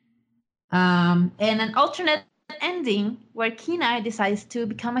 And an alternate ending where Kenai decides to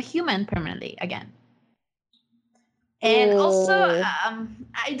become a human permanently again. And also,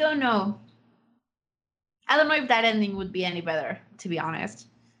 I don't know. I don't know if that ending would be any better, to be honest,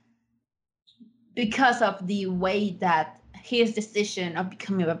 because of the way that his decision of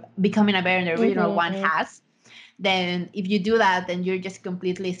becoming a bear in the original one has. Then if you do that, then you're just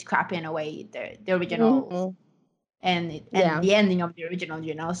completely scrapping away the original and the ending of the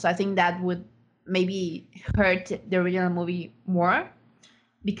original, So I think that would maybe hurt the original movie more,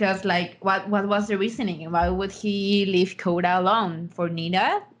 because what was the reasoning? Why would he leave Coda alone for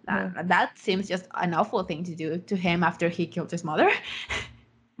Nina? That seems just an awful thing to do to him after he killed his mother.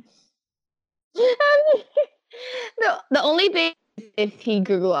 The only thing is if he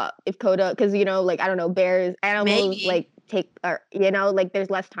grew up, if Coda, because I don't know, bears, animals Maybe. take, or there's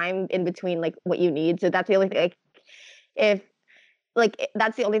less time in between what you need. So that's the only thing.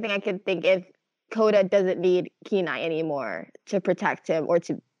 That's the only thing I could think, if Coda doesn't need Kenai anymore to protect him or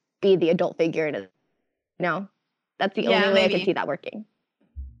to be the adult figure in it. That's the only way I could see that working.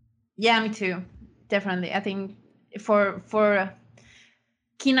 Yeah, me too. Definitely. I think for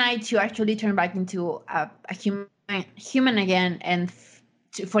Kenai to actually turn back into a human again, and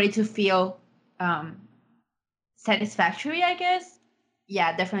for it to feel satisfactory, I guess.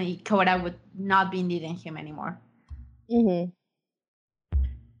 Yeah, definitely Coda would not be needing him anymore.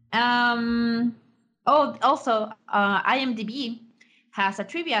 Also, IMDb has a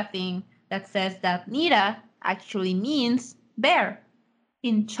trivia thing that says that Nita actually means bear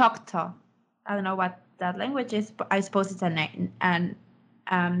in Choctaw. I don't know what that language is, but I suppose it's a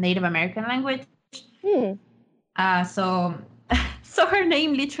Native American language. So her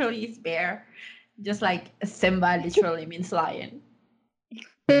name literally is bear, just like Simba literally means lion.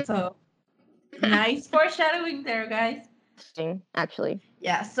 So nice foreshadowing there, guys. Actually.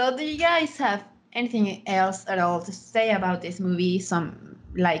 Yeah. So do you guys have anything else at all to say about this movie? Some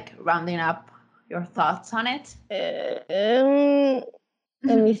rounding up your thoughts on it?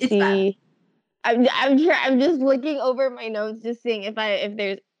 Let me see. I'm just looking over my notes, just seeing if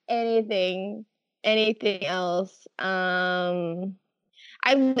there's anything else.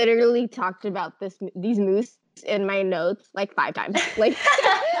 I've literally talked about these moose in my notes 5 times. The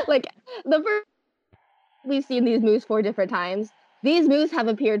first we've seen these moose 4 different times. These moose have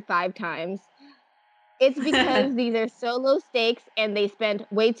appeared 5 times. It's because these are so low stakes and they spend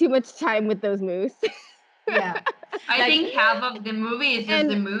way too much time with those moose. Yeah. I think half of the movie is just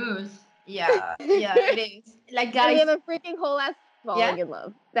the moose. Yeah, it is. Guys, we have a freaking whole ass falling in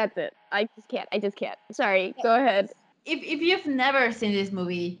love. That's it. I just can't. Sorry, go ahead. If you've never seen this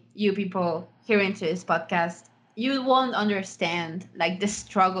movie, you people hearing to this podcast, you won't understand the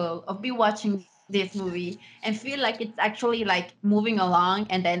struggle of watching this movie and feel like it's actually moving along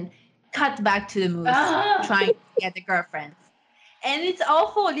and then cut back to the moose trying to get the girlfriends. And it's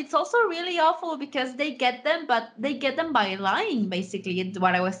awful. It's also really awful because they get them, but they get them by lying, basically. It's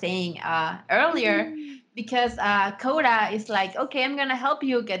what I was saying earlier. Because Coda is okay, I'm going to help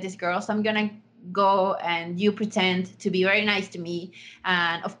you get this girl. So I'm going to go and you pretend to be very nice to me.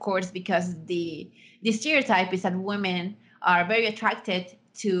 And of course, because the stereotype is that women are very attracted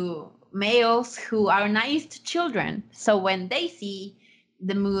to males who are nice to children. So when they see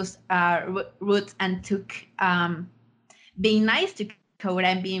the moose, Ruth and Took, being nice to Coda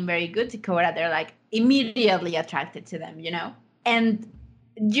and being very good to Coda, they're immediately attracted to them, And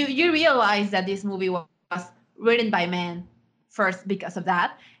you realize that this movie was written by men, first because of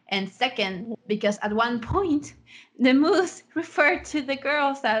that, and second because at one point the moose referred to the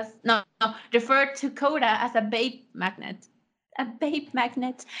girls as referred to Coda as a babe magnet. A babe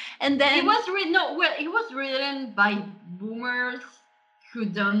magnet. And then it was written by boomers who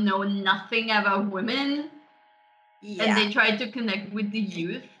don't know nothing about women. Yeah. And they try to connect with the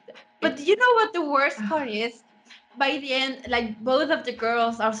youth. But you know what the worst part is? By the end, both of the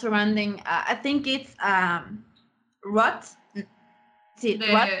girls are surrounding, I think it's Rut. The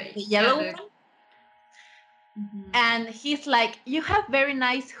yellow one. Mm-hmm. And he's you have very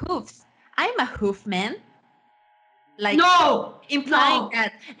nice hoofs. I'm a hoof man. Implying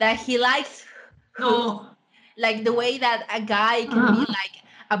that he likes hoofs. The way that a guy can be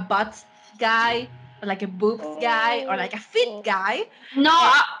a butt guy, or a boobs guy, or a fit guy.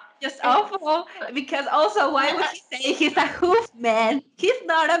 No, just awful. Because also, why would he say he's a hoof man? He's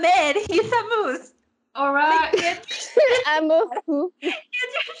not a man. He's a moose. All Like, right. I'm a who? get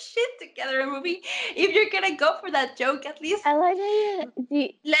your shit together, movie. If you're gonna go for that joke, at least I like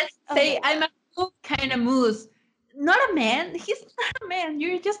it. let's say Oh. I'm a hoof kind of moose. Not a man. He's not a man.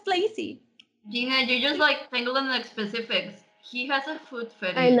 You're just lazy. Gina, you're just like tangled in the specifics. He has a foot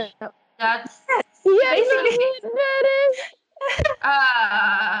fetish. I know. That's Yes, Basically.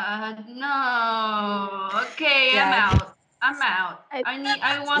 no. Okay, Yeah. I'm out. I-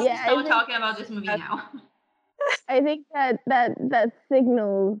 I want Yeah, to I stop think- talking about this movie now. I think that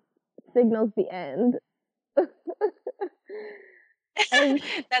signals the end. And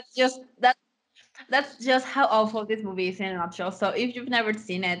That's just how awful this movie is in a nutshell. So if you've never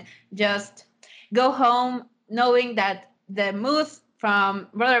seen it, just go home knowing that the moose from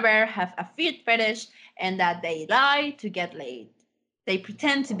Brother Bear have a feet fetish and that they lie to get laid. They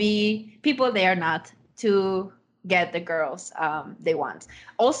pretend to be people they are not to get the girls they want.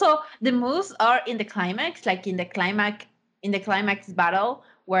 Also, the moose are in the climax, like in the climax battle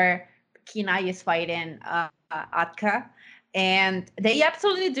where Kenai is fighting Atka, and they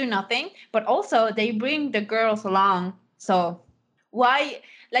absolutely do nothing, but also they bring the girls along. So why,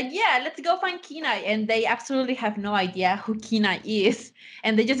 like, yeah, let's go find Kenai, and they absolutely have no idea who Kenai is,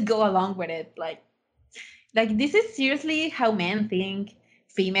 and they just go along with it. Like this is seriously how men think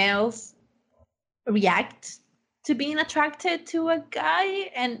females react to being attracted to a guy.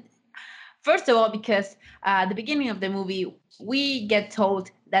 And first of all, because at the beginning of the movie, we get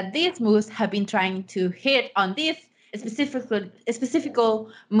told that these moves have been trying to hit on these specific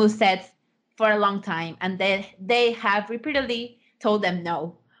move sets for a long time, and they have repeatedly told them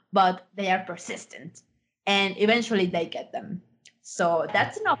no, but they are persistent, and eventually they get them. So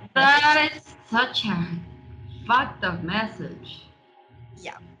that's enough. That is such a fucked up message.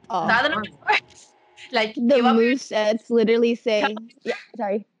 oh, I don't know what words. Like the give up your movesets literally say, yeah,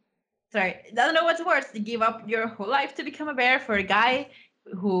 sorry. sorry, I don't know what's worse. To give up your whole life to become a bear for a guy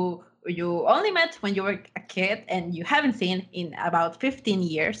who you only met when you were a kid and you haven't seen in about 15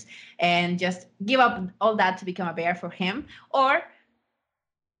 years, and just give up all that to become a bear for him, or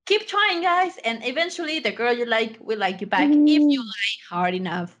keep trying, guys, and eventually the girl you like will like you back if you lie hard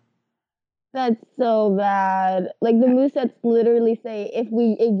enough. That's so bad. Like the movesets literally say, if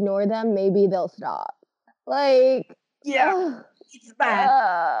we ignore them, maybe they'll stop. Like, ugh, It's bad.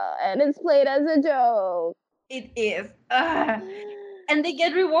 and it's played as a joke. It is. And they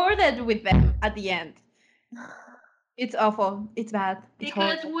get rewarded with them at the end. It's awful. It's bad. It's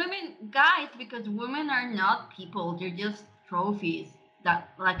Because horrible. because women are not people. They're just trophies.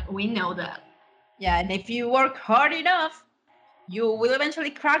 That, like, we know that. Yeah, and if you work hard enough, you will eventually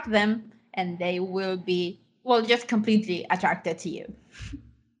crack them, and they will be, well, just completely attracted to you.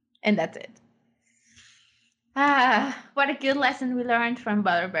 And that's it. What a good lesson we learned from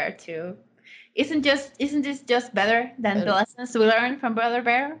Brother Bear 2. Isn't this just better than the lessons we learned from Brother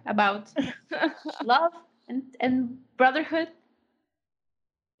Bear about love and brotherhood?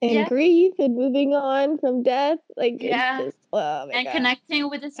 And Yeah. grief and moving on from death. Like, Yeah. it's just, oh my And God. connecting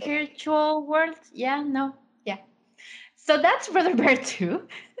with the spiritual world? Yeah, no. Yeah. So that's Brother Bear 2.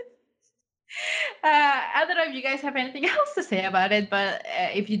 I don't know if you guys have anything else to say about it, but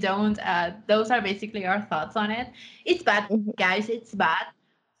if you don't, those are basically our thoughts on it. It's bad, Mhm. guys. It's bad.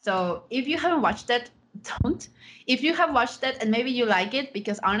 So if you haven't watched it, don't. If you have watched it and maybe you like it,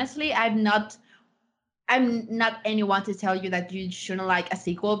 because honestly, I'm not anyone to tell you that you shouldn't like a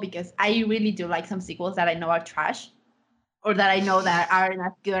sequel, because I really do like some sequels that I know are trash, or that I know that aren't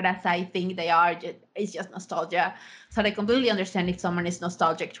as good as I think they are. It's just nostalgia. So I completely understand if someone is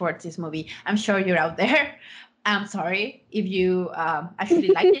nostalgic towards this movie. I'm sure you're out there. I'm sorry if you actually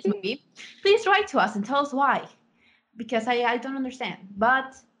like this movie. Please write to us and tell us why, because I don't understand.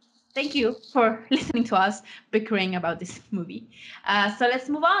 But thank you for listening to us bickering about this movie. So let's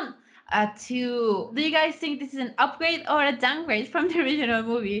move on to, do you guys think this is an upgrade or a downgrade from the original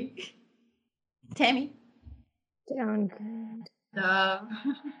movie? Tammy? Downgrade.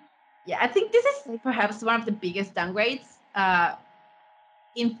 Yeah, I think this is perhaps one of the biggest downgrades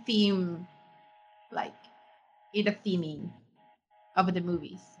in theme, like in the theming of the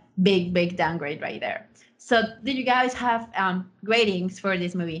movies. Big downgrade right there. So did you guys have gradings for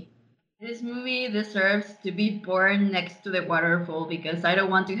this movie? This movie deserves to be born next to the waterfall because I don't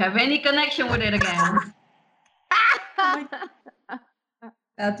want to have any connection with it again.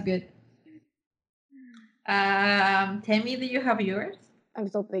 That's good. Tammy, do you have yours? I'm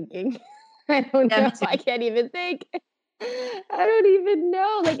still thinking. I don't Yeah, me know. too. I can't even think. I don't even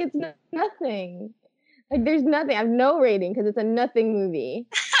know. Like, it's nothing. Like, there's nothing. I have no rating because it's a nothing movie.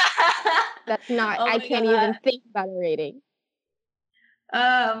 That's not. Oh I my can't God. even think about a rating.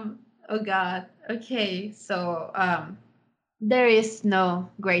 Oh God. Okay, so there is no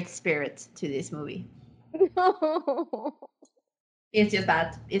great spirit to this movie. No. It's just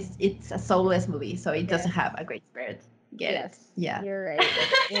that it's a soulless movie, so it doesn't have a great spirit. Get it? Yes. Yeah. You're right.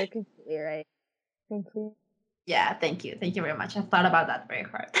 You're completely right. Completely. Yeah, thank you. Thank you very much. I thought about that very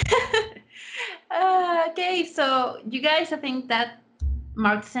hard. Okay, so you guys, I think that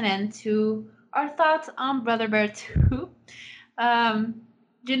marks an end to our thoughts on Brother Bear 2.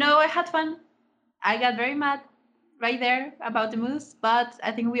 I had fun. I got very mad right there about the moose, but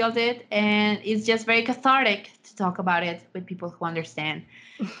I think we all did. And it's just very cathartic to talk about it with people who understand.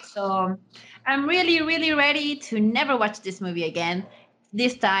 So I'm really, really ready to never watch this movie again,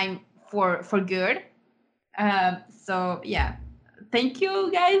 this time for good. So yeah, thank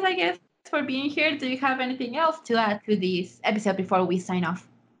you guys, I guess, for being here. Do you have anything else to add to this episode before we sign off?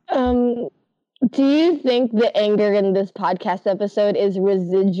 Do you think the anger in this podcast episode is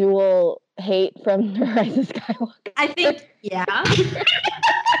residual hate from The Rise of Skywalker? I think, yeah.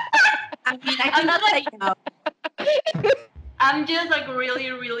 I mean, I I'm cannot not say no. I'm just like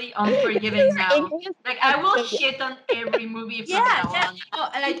really, really unforgiving now. Like I will shit on every movie from Yeah, now yeah.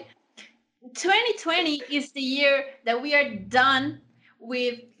 on. No, like 2020 is the year that we are done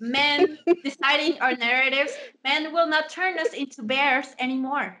with men deciding our narratives. Men will not turn us into bears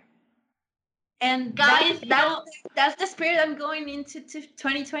anymore. And Guys, that's the spirit I'm going into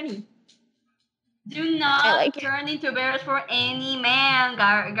 2020. do not like it. turn into bears for any man,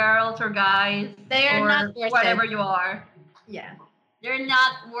 girls or guys. They are or not worth whatever it. you are. Yeah. They're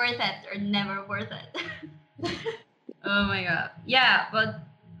not worth it. They're never worth it. Oh my god. Yeah, but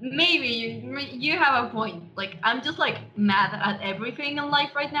maybe you have a point. Like I'm just like mad at everything in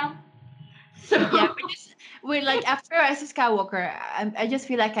life right now. So Yeah, we're like after Rise of Skywalker, I just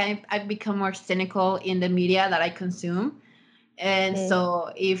feel like I've become more cynical in the media that I consume, and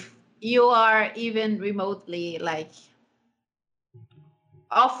so if you are even remotely like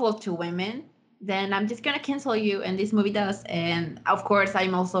awful to women, then I'm just gonna cancel you, and this movie does. And of course,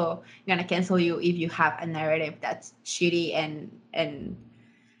 I'm also gonna cancel you if you have a narrative that's shitty and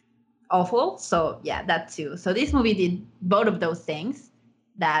awful. So yeah, that too. So this movie did both of those things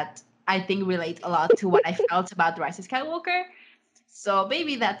that I think relate a lot to what I felt about The Rise of Skywalker. So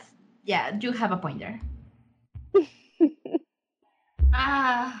maybe that's you have a point there.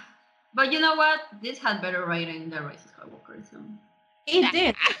 but you know what? This had better writing than Rise of Skywalker. So It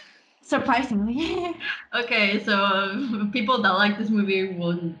did, surprisingly. okay, so people that like this movie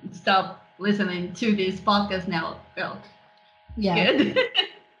will stop listening to this podcast now. Well, Yeah. good.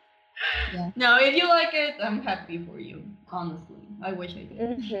 Yeah. No, if you like it, I'm happy for you. Honestly, I wish I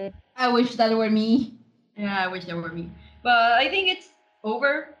did. I wish that were me. Yeah, I wish that were me. But I think it's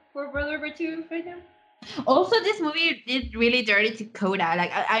over for Brother Bear 2 right now. Also, this movie did really dirty to Coda.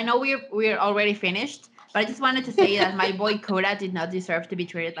 Like I know we're already finished, but I just wanted to say that my boy Coda did not deserve to be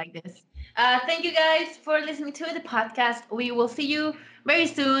treated like this. Thank you guys for listening to the podcast. We will see you very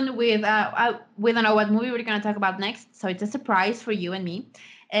soon with we don't know what movie we're gonna talk about next, so it's a surprise for you and me.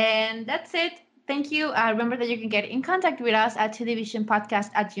 And that's it. Thank you. Remember that you can get in contact with us at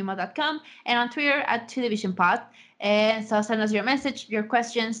 2divisionpodcast@gmail.com and on Twitter at 2divisionpod. And so send us your message, your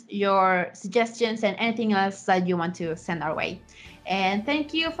questions, your suggestions, and anything else that you want to send our way. And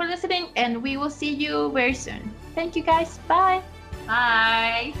thank you for listening, and we will see you very soon. Thank you guys. Bye.